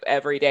 I wake up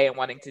every day and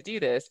wanting to do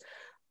this.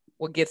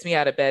 What gets me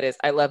out of bed is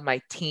I love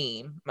my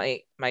team,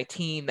 my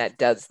team that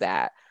does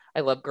that. I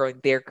love growing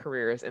their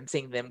careers and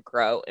seeing them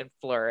grow and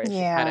flourish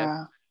and kind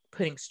of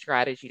putting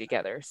strategy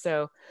together.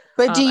 So,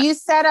 but do you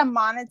set a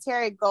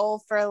monetary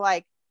goal for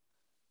like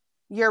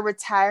your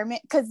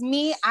retirement? Because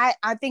me, I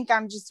think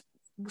I'm just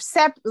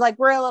like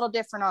we're a little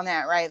different on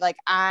that, right? Like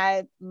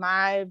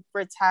my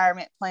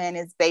retirement plan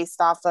is based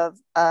off of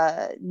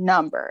a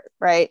number,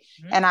 right?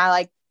 Mm-hmm. And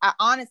I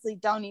honestly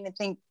don't even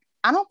think,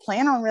 I don't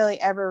plan on really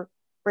ever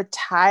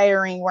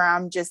retiring where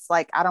I'm just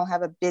like, I don't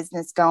have a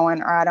business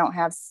going or I don't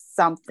have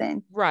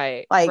something.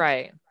 Right. Like,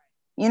 right.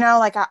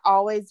 Like I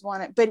always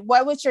want it, but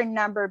what would your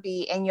number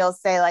be? And you'll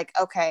say like,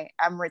 okay,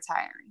 I'm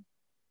retiring.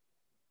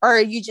 Or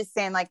are you just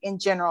saying like in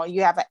general,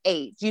 you have an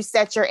age, you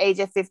set your age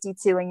at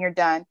 52 and you're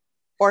done?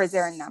 Or is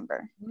there a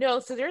number? No.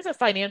 So there's a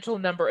financial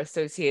number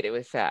associated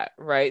with that,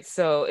 right?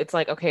 So it's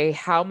like, okay,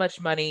 how much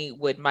money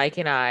would Mike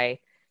and I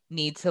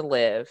need to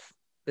live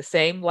the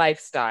same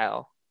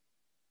lifestyle?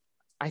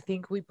 I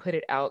think we put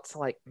it out to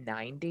like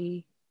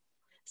 90.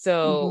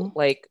 So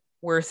like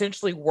we're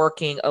essentially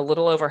working a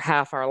little over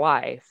half our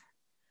life.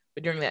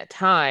 But during that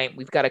time,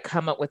 we've got to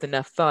come up with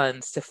enough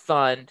funds to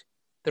fund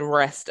the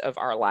rest of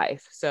our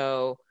life.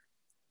 So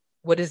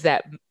what is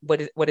that?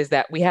 What is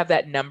that? We have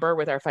that number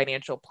with our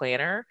financial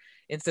planner.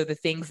 And so the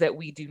things that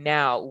we do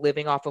now,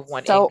 living off of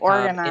one So income,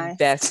 organized.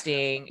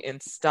 investing in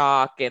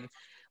stock and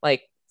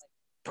like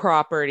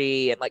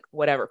property and like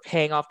whatever,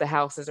 paying off the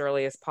house as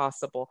early as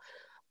possible,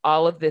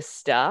 all of this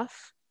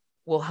stuff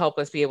will help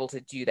us be able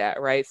to do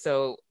that, right?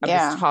 So I'm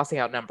just tossing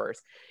out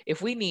numbers.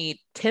 If we need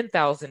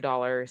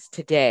 $10,000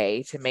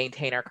 today to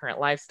maintain our current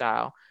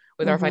lifestyle,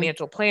 with our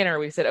financial planner,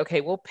 we said,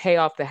 okay, we'll pay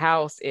off the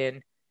house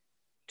in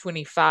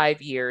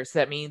 25 years.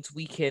 That means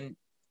we can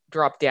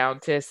drop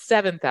down to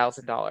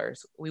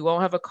 $7,000. We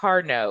won't have a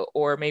car note,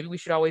 or maybe we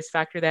should always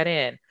factor that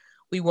in.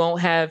 We won't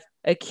have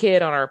a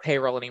kid on our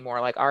payroll anymore.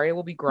 Like Aria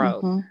will be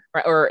grown,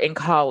 right, or in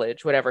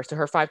college, whatever. So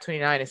her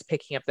 529 is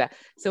picking up that.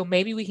 So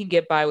maybe we can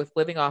get by with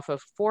living off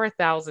of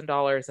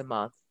 $4,000 a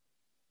month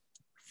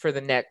for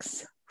the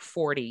next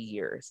 40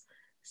 years.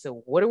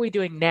 So what are we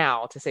doing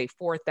now to save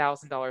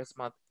 $4,000 a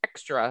month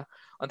extra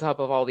on top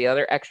of all the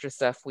other extra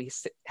stuff we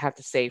have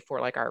to save for,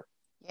 like our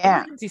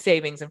emergency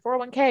savings and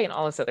 401k and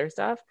all this other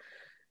stuff?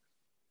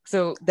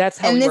 So that's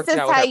how we work it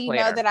out with our planner. And this is how you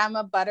know that I'm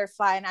a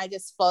butterfly and I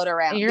just float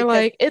around. And you're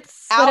like,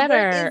 it's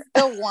whatever.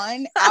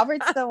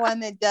 Albert's the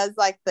one that does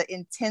like the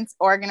intense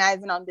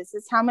organizing on this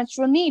is how much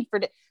we'll need for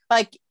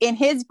like in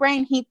his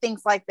brain, he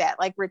thinks like that,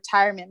 like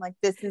retirement, like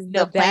this is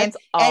the plan.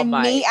 And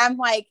me, I'm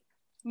like,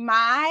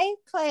 my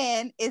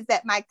plan is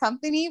that my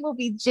company will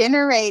be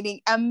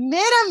generating a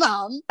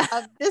minimum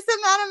of this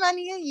amount of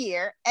money a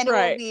year. And it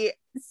will be,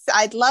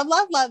 I'd love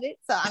it.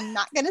 So I'm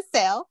not going to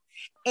sell.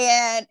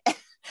 And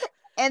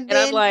then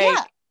I'm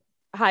like,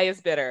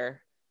 highest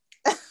bidder,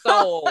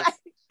 sold.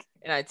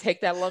 And I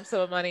take that lump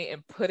sum of money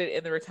and put it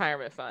in the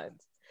retirement fund.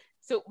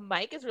 So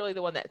Mike is really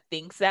the one that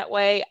thinks that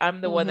way.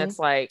 I'm the one that's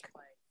like,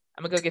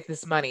 I'm gonna go get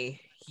this money.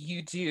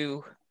 You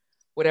do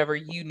whatever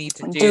you need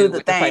to do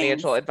with the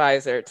financial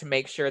advisor to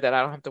make sure that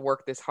I don't have to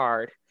work this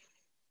hard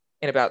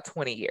in about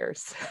 20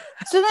 years.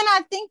 So then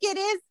I think it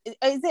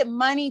is it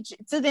money?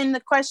 So then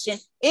the question,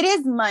 it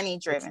is money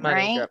driven, it's money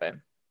right?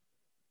 driven.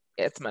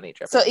 It's money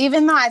driven. So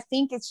even though I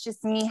think it's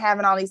just me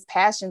having all these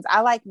passions,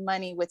 I like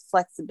money with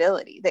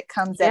flexibility that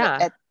comes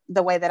at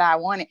the way that I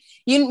want it.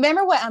 You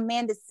remember what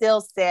Amanda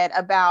Seales said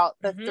about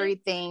the three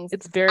things?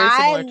 It's very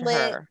similar to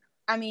her.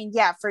 I mean,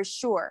 yeah, for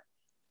sure.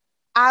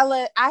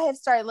 I have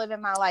started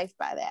living my life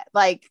by that.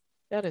 Like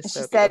that is she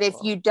said, if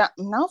you don't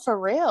know, for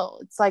real,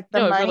 it's like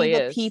the money, really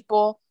the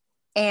people,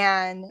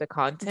 and the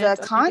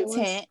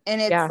content.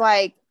 And it's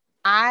like,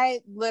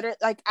 I literally,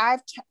 like I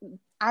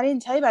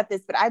didn't tell you about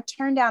this, but I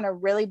turned down a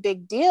really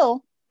big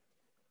deal,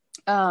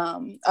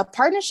 a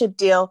partnership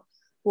deal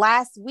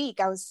last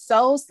week. I was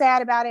so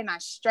sad about it. And I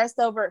stressed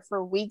over it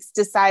for weeks,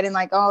 deciding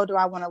like, oh, do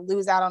I want to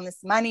lose out on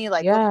this money?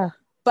 Like,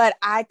 but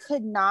I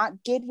could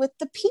not get with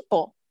the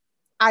people.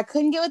 I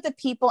couldn't get with the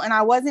people, and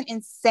I wasn't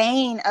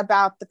insane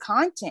about the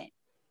content.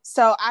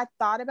 So I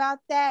thought about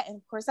that. And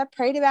of course I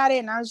prayed about it.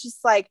 And I was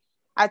just like,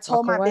 I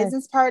told my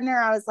business partner,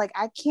 I was like,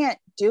 I can't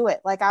do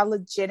it. Like, I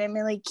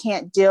legitimately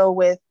can't deal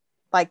with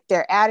like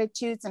their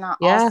attitudes. And I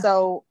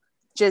also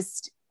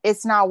just,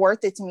 it's not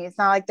worth it to me. It's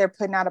not like they're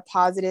putting out a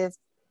positive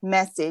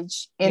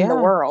message in the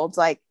world.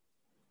 Like,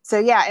 so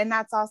yeah. And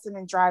that's also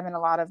been driving a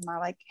lot of my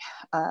like,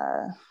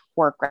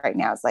 work right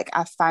now. It's like,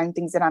 I find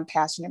things that I'm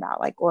passionate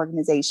about, like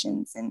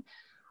organizations and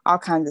all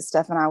kinds of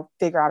stuff. And I'll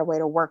figure out a way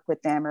to work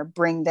with them or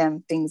bring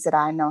them things that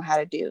I know how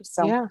to do.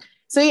 So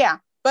yeah,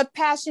 but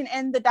passion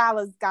and the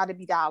dollars got to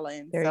be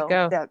dialing. There you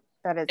go.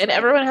 That is, and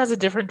everyone has a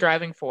different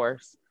driving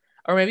force,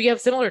 or maybe you have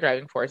similar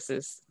driving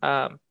forces.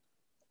 But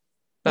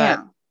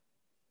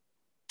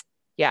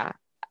yeah,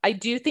 I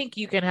do think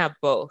you can have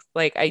both.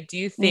 Like, I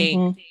do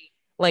think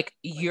like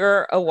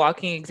you're a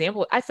walking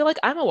example. I feel like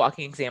I'm a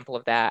walking example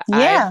of that.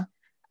 Yeah.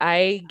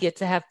 I get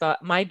to have fun.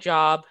 My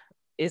job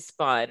is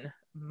fun.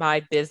 My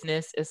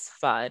business is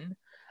fun.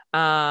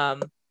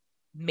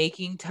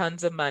 Making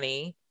tons of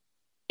money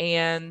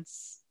and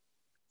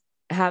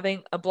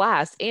having a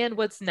blast. And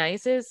what's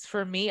nice is,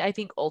 for me, I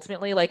think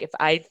ultimately, like if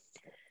I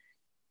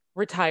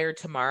retired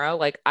tomorrow,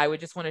 like I would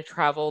just want to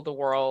travel the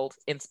world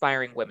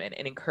inspiring women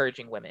and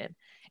encouraging women.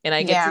 And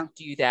I get to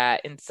do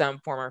that in some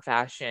form or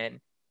fashion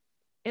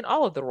in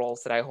all of the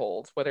roles that I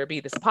hold, whether it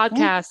be this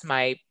podcast,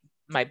 my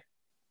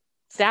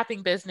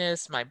staffing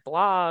business, my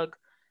blog,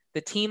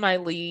 the team I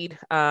lead.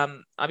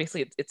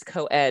 Obviously it's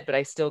co-ed, but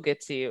I still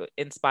get to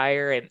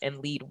inspire and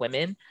lead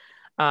women.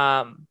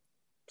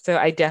 So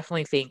I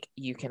definitely think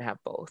you can have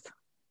both.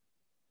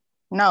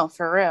 No,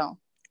 for real.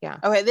 Yeah.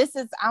 Okay.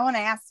 I want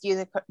to ask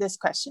you this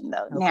question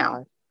though.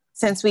 Now,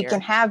 since we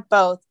can have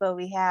both, but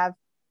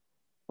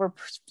we're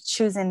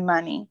choosing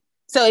money.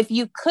 So if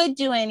you could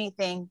do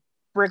anything,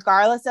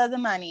 regardless of the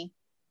money,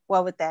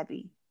 what would that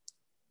be?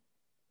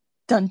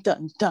 Dun,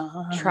 dun,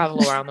 dun.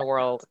 Travel around the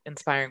world,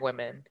 inspiring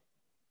women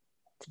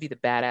to be the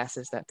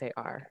badasses that they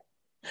are.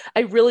 I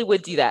really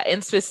would do that.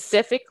 And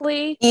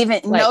specifically, even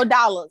like,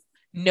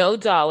 no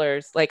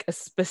dollars, like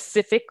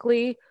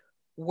specifically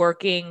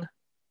working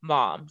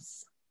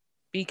moms,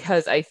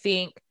 because I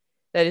think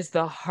that is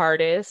the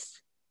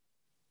hardest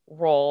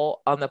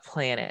role on the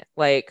planet.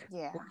 Like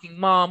working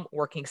mom,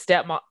 working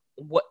stepmom,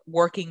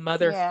 working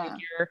mother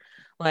figure.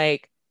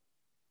 Like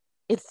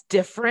it's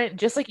different.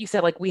 Just like you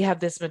said, like we have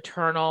this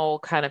maternal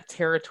kind of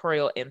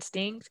territorial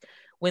instinct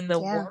when the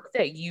work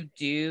that you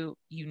do,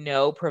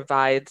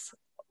 provides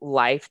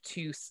life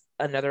to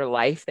another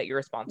life that you're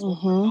responsible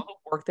for. All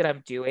the work that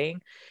I'm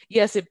doing,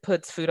 yes, it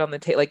puts food on the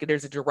table. Like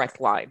there's a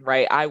direct line,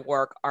 right? I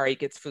work, Ari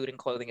gets food and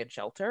clothing and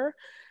shelter.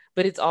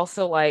 But it's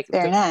also like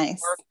very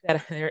nice.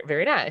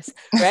 Very nice,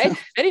 right?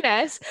 Very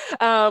nice.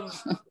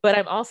 But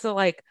I'm also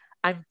like,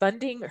 I'm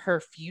funding her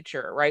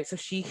future, right? So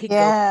she can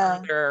go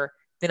further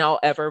than I'll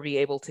ever be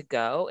able to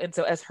go. And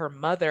so as her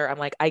mother, I'm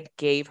like, I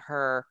gave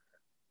her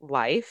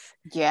life.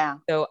 Yeah.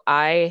 So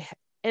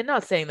and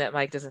not saying that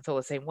Mike doesn't feel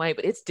the same way,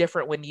 but it's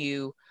different when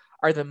you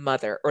are the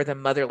mother or the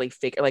motherly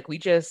figure. Like we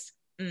just,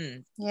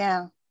 even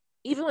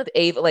with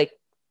Ava, like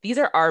these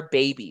are our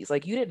babies.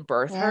 Like you didn't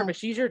birth her, but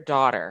she's your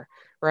daughter,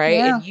 right?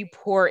 And you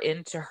pour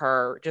into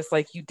her just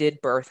like you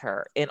did birth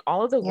her. And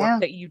all of the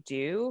work that you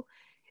do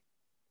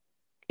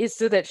is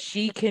so that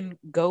she can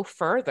go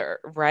further,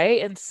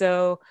 right? And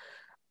so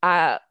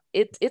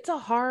it's a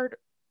hard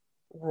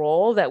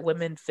role that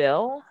women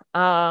fill.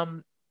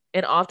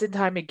 And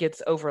oftentimes it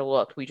gets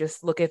overlooked. We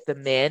just look at the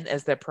men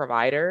as the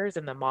providers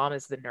and the mom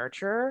as the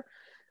nurturer.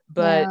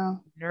 But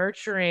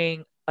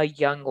nurturing a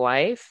young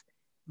life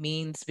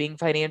means being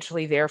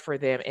financially there for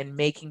them and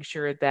making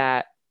sure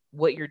that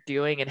what you're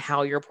doing and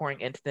how you're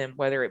pouring into them,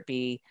 whether it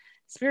be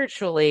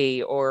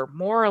spiritually or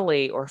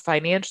morally or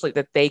financially,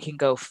 that they can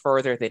go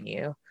further than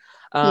you.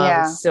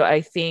 So I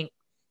think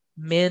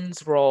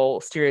men's role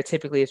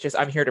stereotypically is just,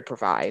 I'm here to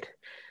provide.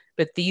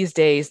 But these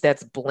days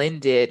that's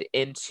blended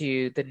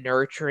into the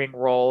nurturing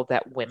role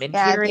that women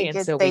carry.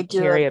 And so we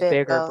carry a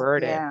bigger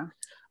burden.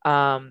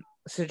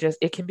 So just,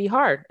 it can be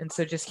hard. And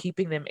so just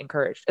keeping them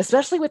encouraged,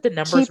 especially with the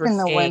numbers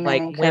we're seeing,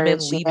 like women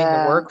leaving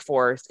the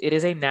workforce, it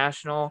is a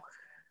national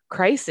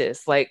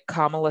crisis, like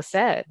Kamala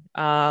said.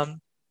 And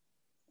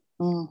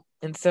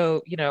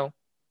so,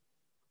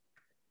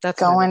 that's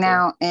going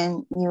out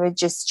and you would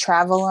just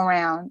travel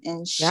around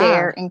and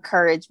share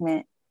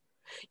encouragement.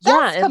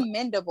 That's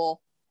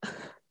commendable.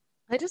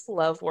 I just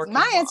love working.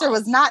 My answer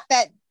was not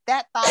that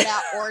thought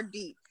out or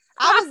deep.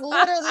 I was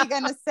literally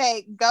going to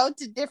say, go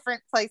to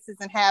different places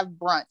and have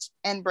brunch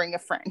and bring a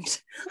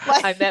friend.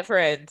 Like, I met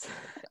friends.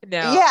 No,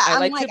 I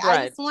like to brunch.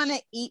 I just want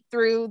to eat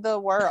through the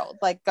world,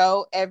 like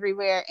go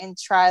everywhere and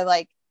try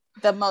like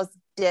the most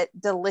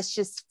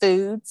delicious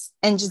foods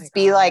and just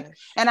be like,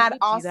 and I'd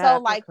also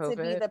like to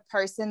be the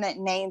person that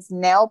names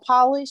nail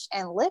polish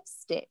and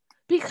lipstick.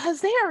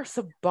 Because they are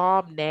some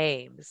bomb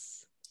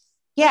names.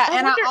 Yeah,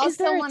 and I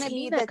also want to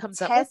be the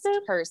test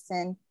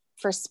person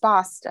for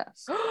spa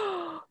stuff.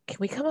 Can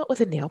we come up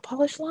with a nail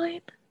polish line?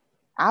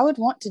 I would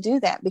want to do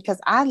that because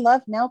I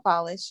love nail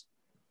polish.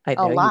 I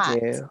know you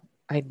do.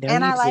 I know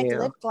and you I like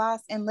lip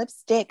gloss and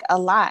lipstick a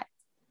lot.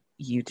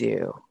 You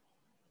do.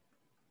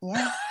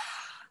 Yeah.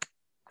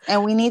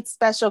 And we need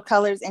special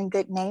colors and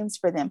good names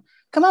for them.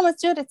 Come on,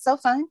 let's do it. It's so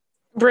fun.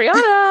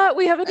 Brianna,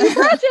 we have a new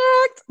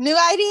project. New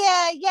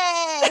idea.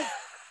 Yay.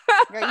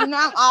 Girl,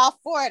 I'm all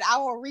for it. I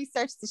will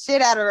research the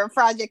shit out of a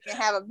project and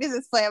have a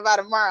business plan by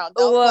tomorrow.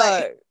 Don't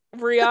play.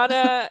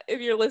 Brianna,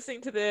 if you're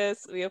listening to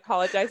this, we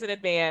apologize in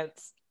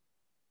advance.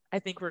 I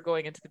think we're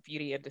going into the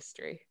beauty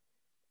industry.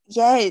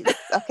 Yes.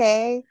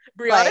 Okay.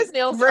 Brianna's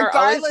nails are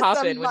always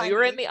popping. When we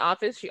were in the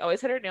office, she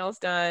always had her nails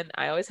done.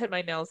 I always had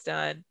my nails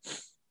done.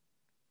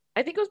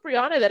 I think it was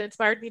Brianna that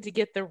inspired me to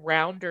get the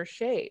rounder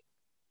shape.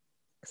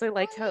 Because I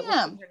liked how it looked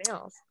on her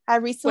nails. I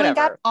recently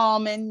got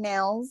almond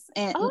nails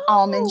and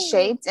almond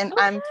shaped, and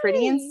I'm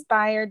pretty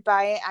inspired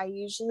by it. I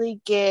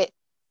usually get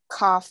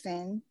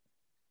coffin.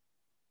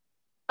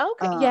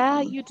 Okay.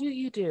 Yeah, you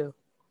do.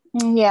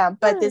 Yeah,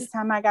 but this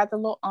time I got the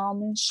little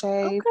almond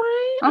shape.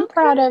 Okay. I'm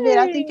proud of it.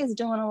 I think it's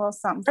doing a little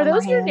something. Are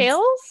those your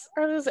nails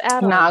or are those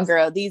add-ons? Nah,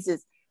 girl, these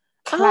is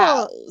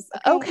claws.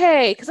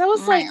 Okay, because I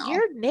was like,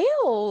 your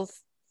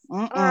nails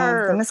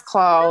are them is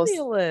claws.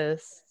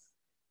 Fabulous.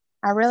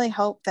 I really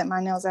hope that my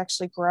nails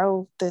actually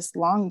grow this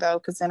long though,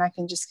 because then I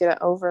can just get an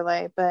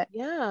overlay. But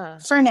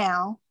for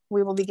now,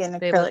 we will be getting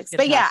acrylics.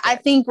 But yeah, I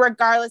think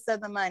regardless of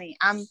the money,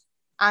 I'm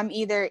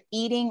either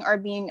eating or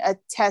being a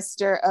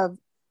tester of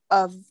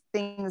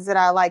things that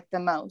I like the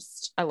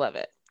most. I love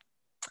it.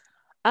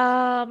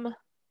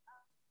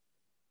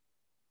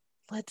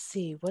 Let's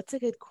see. What's a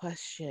good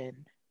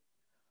question?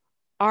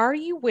 Are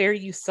you where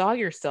you saw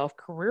yourself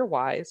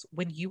career-wise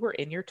when you were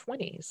in your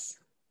 20s?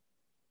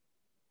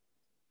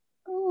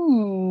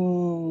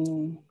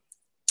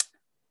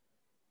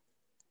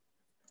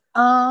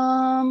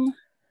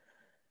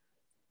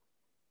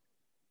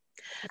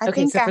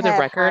 Okay, so for the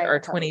record, our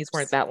 20s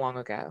weren't that long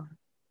ago.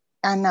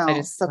 I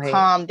know. So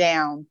calm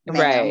down.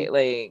 Right.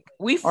 Like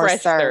we fresh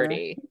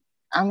 30.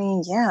 I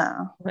mean,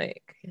 yeah.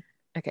 Like,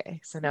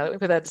 okay. So now that we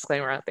put that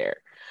disclaimer out there.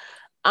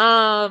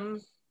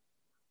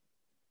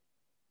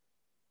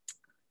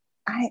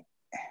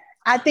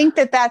 I think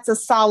that's a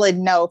solid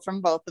no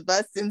from both of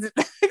us. Since it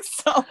took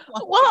so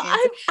long.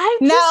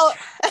 Well,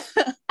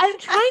 I'm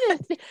trying to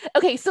think.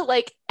 Okay, so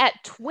like at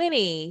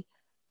 20,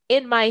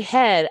 in my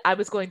head, I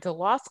was going to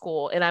law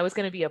school and I was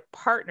going to be a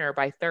partner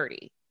by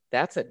 30.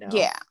 That's a no.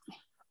 Yeah.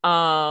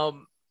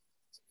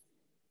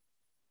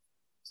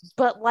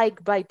 But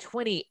like by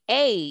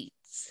 28,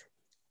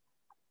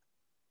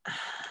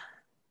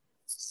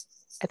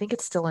 I think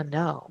it's still a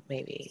no,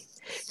 maybe.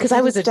 Because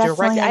I was a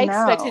director. I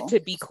expected to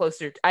be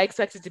closer. I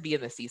expected to be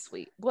in the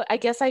C-suite. Well, I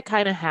guess I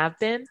kind of have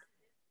been.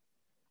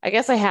 I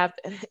guess I have.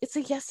 It's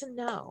a yes and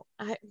no.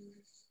 I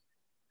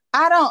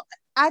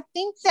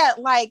think that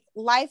like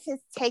life has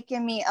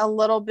taken me a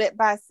little bit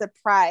by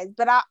surprise,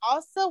 but I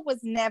also was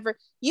never,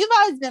 you've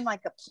always been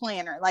like a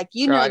planner. Like,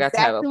 you know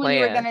exactly when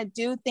you were going to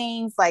do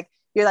things. Like,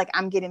 you're like,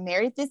 I'm getting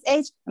married at this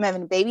age. I'm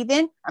having a baby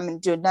then. I'm going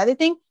to do another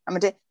thing. I'm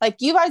going to do, like,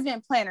 you've always been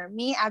a planner.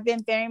 Me, I've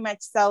been very much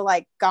so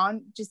like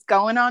just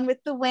going on with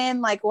the wind,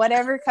 like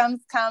whatever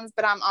comes,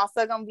 but I'm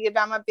also going to be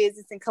about my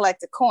business and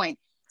collect a coin.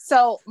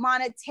 So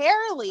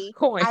monetarily,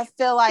 I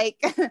feel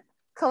like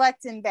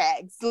collecting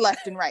bags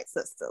left and right,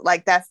 sister.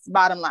 Like, that's the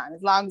bottom line.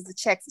 As long as the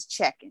checks is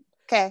checking.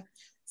 Okay.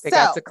 They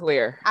got to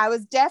clear. I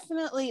was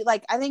definitely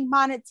like, I think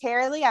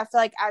monetarily, I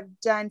feel like I've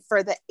done,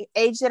 for the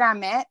age that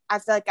I'm at, I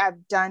feel like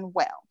I've done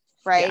well.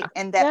 Right. Yeah.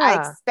 And that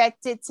I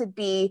expected to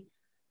be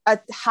a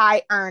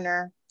high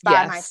earner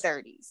by my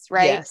 30s.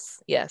 Right.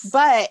 Yes.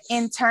 But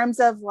in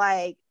terms of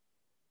like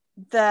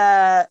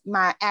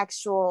my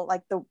actual,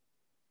 like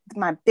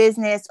my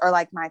business or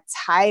like my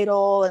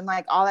title and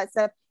like all that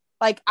stuff,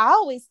 like I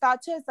always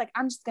thought too, it's like,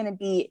 I'm just going to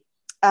be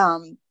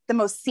the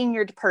most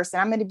senior person.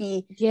 I'm going to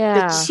be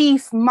the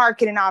chief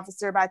marketing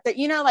officer like if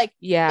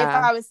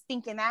I was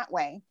thinking that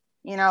way,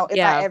 if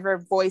I ever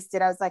voiced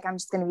it, I was like, I'm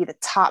just going to be the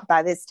top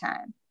by this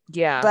time.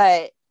 Yeah.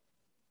 But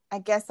I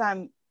guess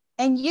and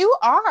you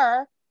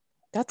are.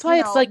 That's why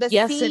it's like the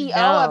yes CEO and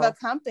no. of a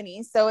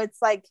company. So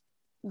it's like,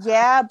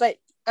 but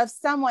of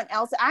someone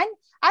else. I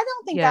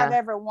don't think I've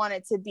ever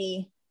wanted to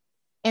be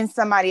in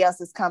somebody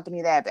else's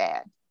company that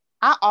bad.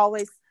 I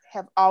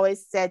have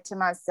always said to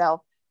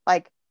myself,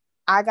 like,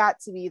 I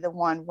got to be the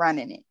one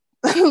running it.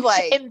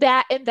 Like, and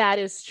that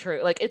is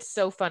true. Like, it's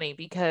so funny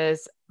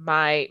because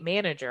my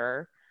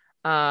manager,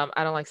 I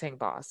don't like saying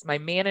boss, my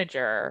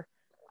manager,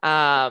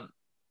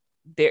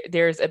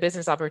 there's a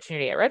business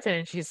opportunity at Redfin,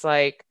 and she's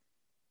like,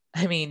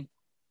 I mean,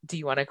 do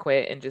you want to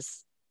quit and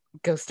just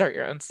go start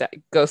your own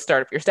go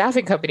start up your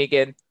staffing company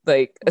again?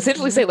 Like,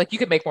 essentially say like, you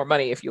could make more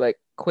money if you like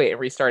quit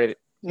and restarted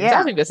your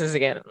staffing business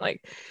again. And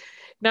like,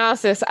 nah,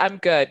 sis, I'm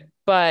good.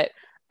 But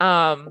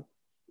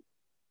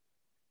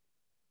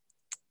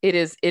it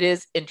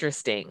is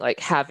interesting, like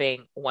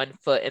having one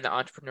foot in the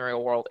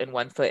entrepreneurial world and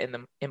one foot in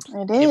the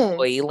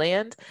employee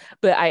land.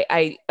 But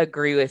I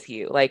agree with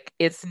you. Like,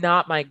 it's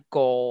not my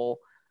goal.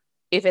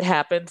 If it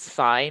happens,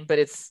 fine. But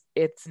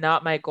it's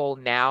not my goal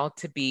now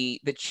to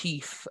be the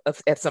chief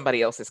at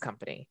somebody else's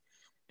company,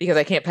 because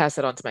I can't pass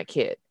it on to my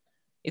kid.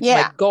 It's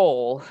my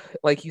goal,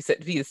 like you said,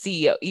 to be the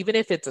CEO, even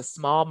if it's a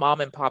small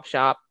mom and pop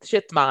shop.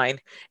 Shit's mine,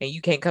 and you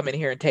can't come in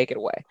here and take it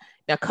away.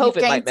 Now,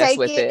 COVID might mess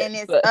with it, and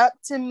it's up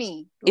to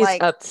me.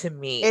 It's up to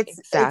me.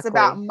 It's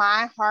about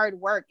my hard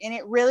work, and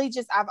it really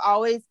just.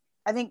 I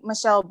think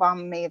Michelle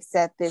Obama may have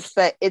said this,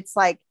 but it's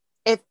like,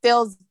 it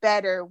feels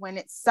better when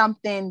it's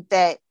something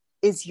that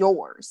is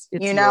yours.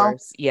 It's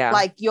yours. Yeah,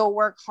 like, you'll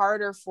work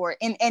harder for it,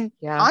 and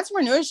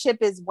entrepreneurship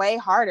is way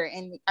harder.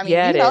 And I mean,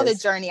 the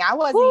journey. I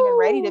wasn't even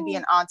ready to be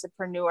an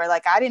entrepreneur.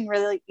 Like, I didn't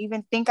really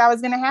even think I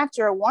was going to have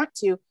to or want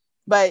to,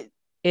 but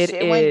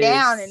it went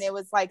down, and it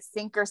was like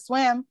sink or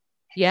swim.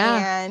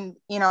 Yeah. And,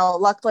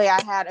 luckily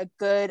I had a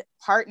good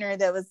partner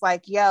that was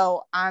like,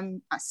 yo,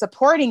 I'm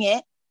supporting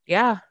it.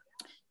 Yeah.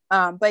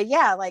 But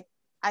yeah, like,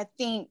 I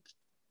think,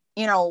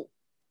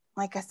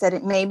 like I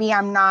said, maybe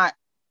I'm not,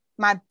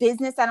 my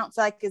business, I don't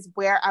feel like is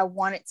where I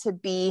want it to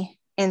be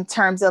in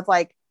terms of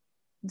like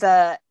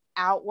the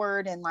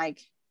outward and like,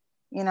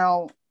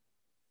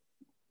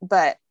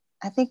 but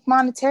I think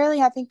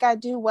monetarily, I think I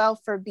do well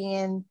for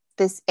being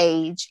this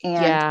age,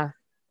 and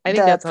I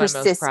think that's what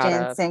I'm most proud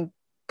of. And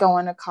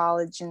going to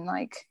college and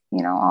like,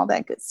 all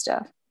that good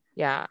stuff.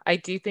 Yeah. I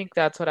do think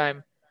that's what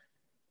I'm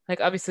like.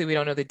 Obviously we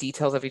don't know the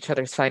details of each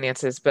other's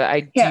finances, but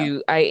I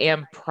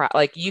am proud.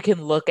 Like, you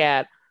can look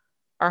at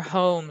our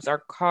homes,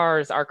 our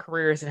cars, our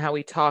careers, and how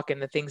we talk and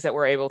the things that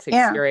we're able to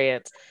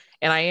experience.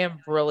 And I am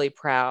really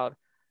proud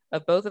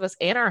of both of us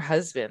and our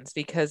husbands,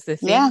 because the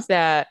things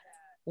that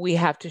we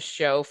have to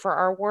show for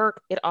our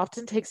work, it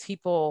often takes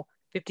people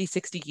 50,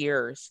 60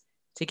 years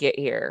to get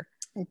here.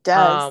 It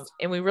does.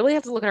 And we really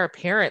have to look at our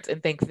parents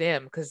and thank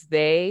them, because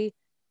they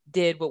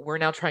did what we're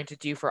now trying to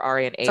do for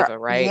Ari and Ava,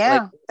 right?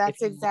 Yeah, like,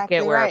 that's exactly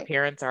look at where right. our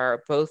parents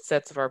are, both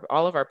sets of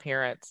all of our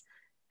parents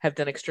have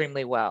done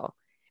extremely well.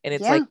 And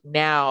it's like,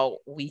 now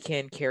we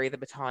can carry the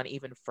baton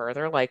even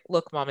further. Like,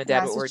 look, mom and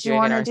dad, what we're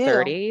doing in our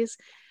 30s.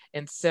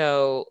 And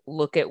so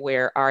look at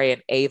where Ari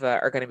and Ava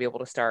are going to be able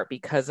to start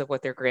because of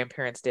what their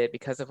grandparents did,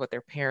 because of what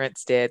their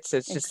parents did. So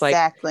it's just like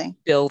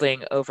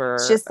building over.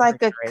 It's just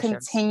like a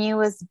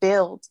continuous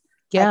build.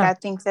 Yeah. Like, I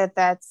think that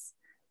that's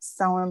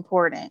so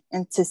important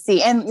and to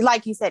see. And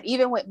like you said,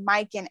 even with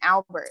Mike and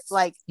Albert,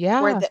 like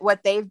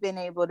what they've been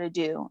able to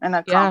do and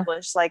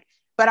accomplish, like,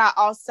 but I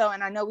also,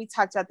 and I know we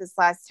talked about this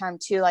last time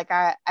too, like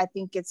I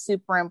think it's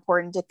super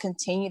important to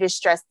continue to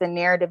stress the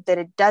narrative that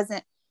it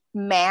doesn't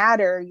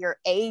matter your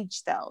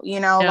age though, you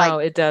know, no,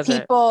 like it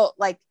doesn't. People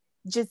like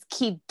just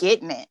keep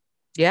getting it.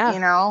 Yeah. You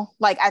know,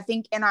 like I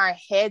think in our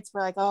heads,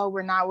 we're like, oh,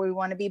 we're not where we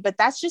want to be, but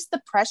that's just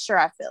the pressure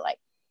I feel like.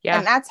 Yeah.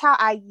 And that's how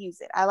I use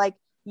it. I like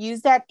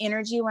use that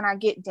energy when I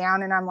get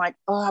down and I'm like,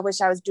 oh, I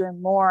wish I was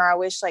doing more. I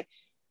wish like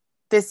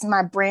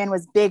my brand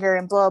was bigger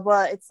and blah,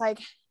 blah. It's like,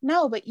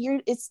 no, but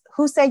it's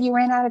who said you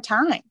ran out of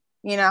time,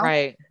 you know?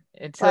 Right.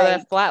 Until like,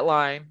 that flat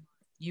line,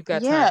 you've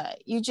got time. Yeah.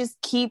 You just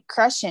keep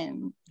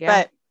crushing.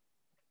 Yeah. But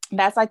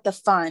that's like the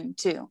fun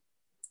too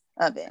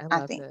of it.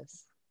 I think.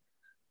 This.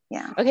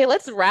 Yeah. Okay,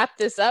 let's wrap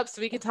this up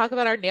so we can talk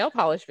about our nail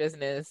polish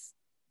business.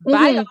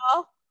 Bye,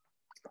 y'all.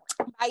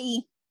 Bye.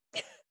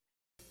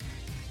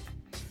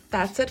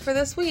 That's it for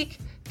this week.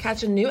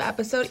 Catch a new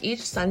episode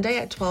each Sunday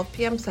at 12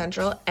 p.m.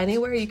 Central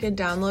anywhere you can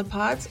download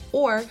pods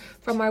or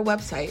from our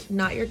website,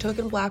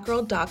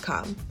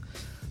 notyourtokenblackgirl.com.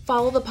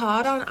 Follow the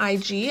pod on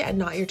IG at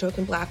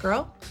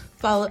notyourtokenblackgirl.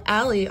 Follow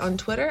Allie on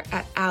Twitter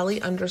at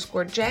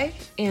Allie_J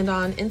and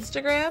on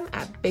Instagram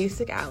at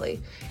Basic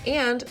Allie.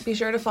 And be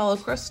sure to follow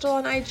Crystal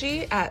on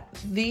IG at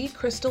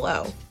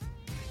TheCrystalO.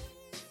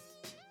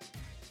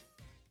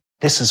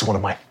 This is one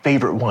of my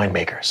favorite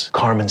winemakers,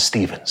 Carmen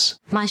Stevens.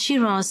 My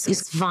Shiraz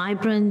is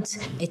vibrant,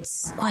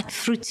 it's quite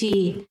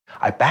fruity.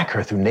 I back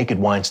her through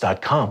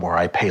nakedwines.com where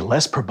I pay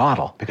less per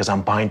bottle because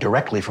I'm buying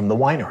directly from the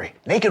winery.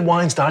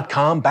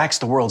 Nakedwines.com backs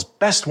the world's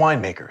best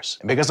winemakers.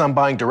 And because I'm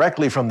buying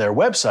directly from their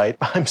website,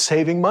 I'm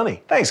saving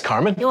money. Thanks,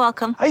 Carmen. You're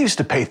welcome. I used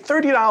to pay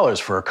 $30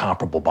 for a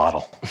comparable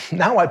bottle.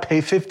 Now I pay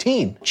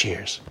 $15.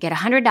 Cheers. Get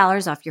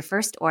 $100 off your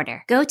first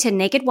order. Go to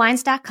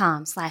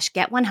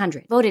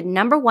nakedwines.com/get100. Voted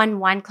 #1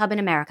 wine club in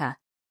America.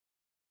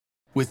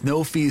 With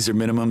no fees or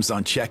minimums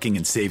on checking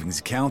and savings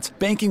accounts,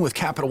 banking with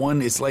Capital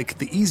One is like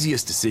the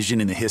easiest decision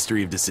in the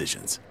history of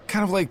decisions.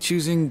 Kind of like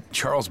choosing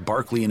Charles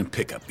Barkley in a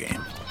pickup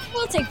game.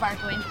 We'll take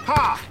Barkley.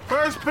 Ha!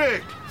 First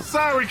pick.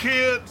 Sorry,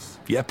 kids.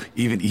 Yep,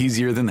 even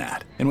easier than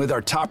that. And with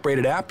our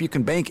top-rated app, you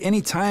can bank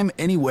anytime,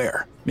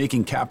 anywhere,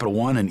 making Capital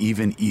One an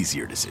even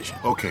easier decision.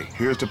 Okay,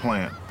 here's the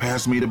plan.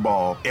 Pass me the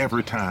ball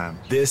every time.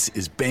 This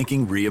is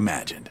banking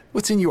reimagined.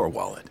 What's in your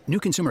wallet? New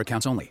consumer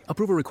accounts only.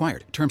 Approval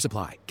required. Terms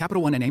apply.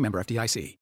 Capital One N.A. member FDIC.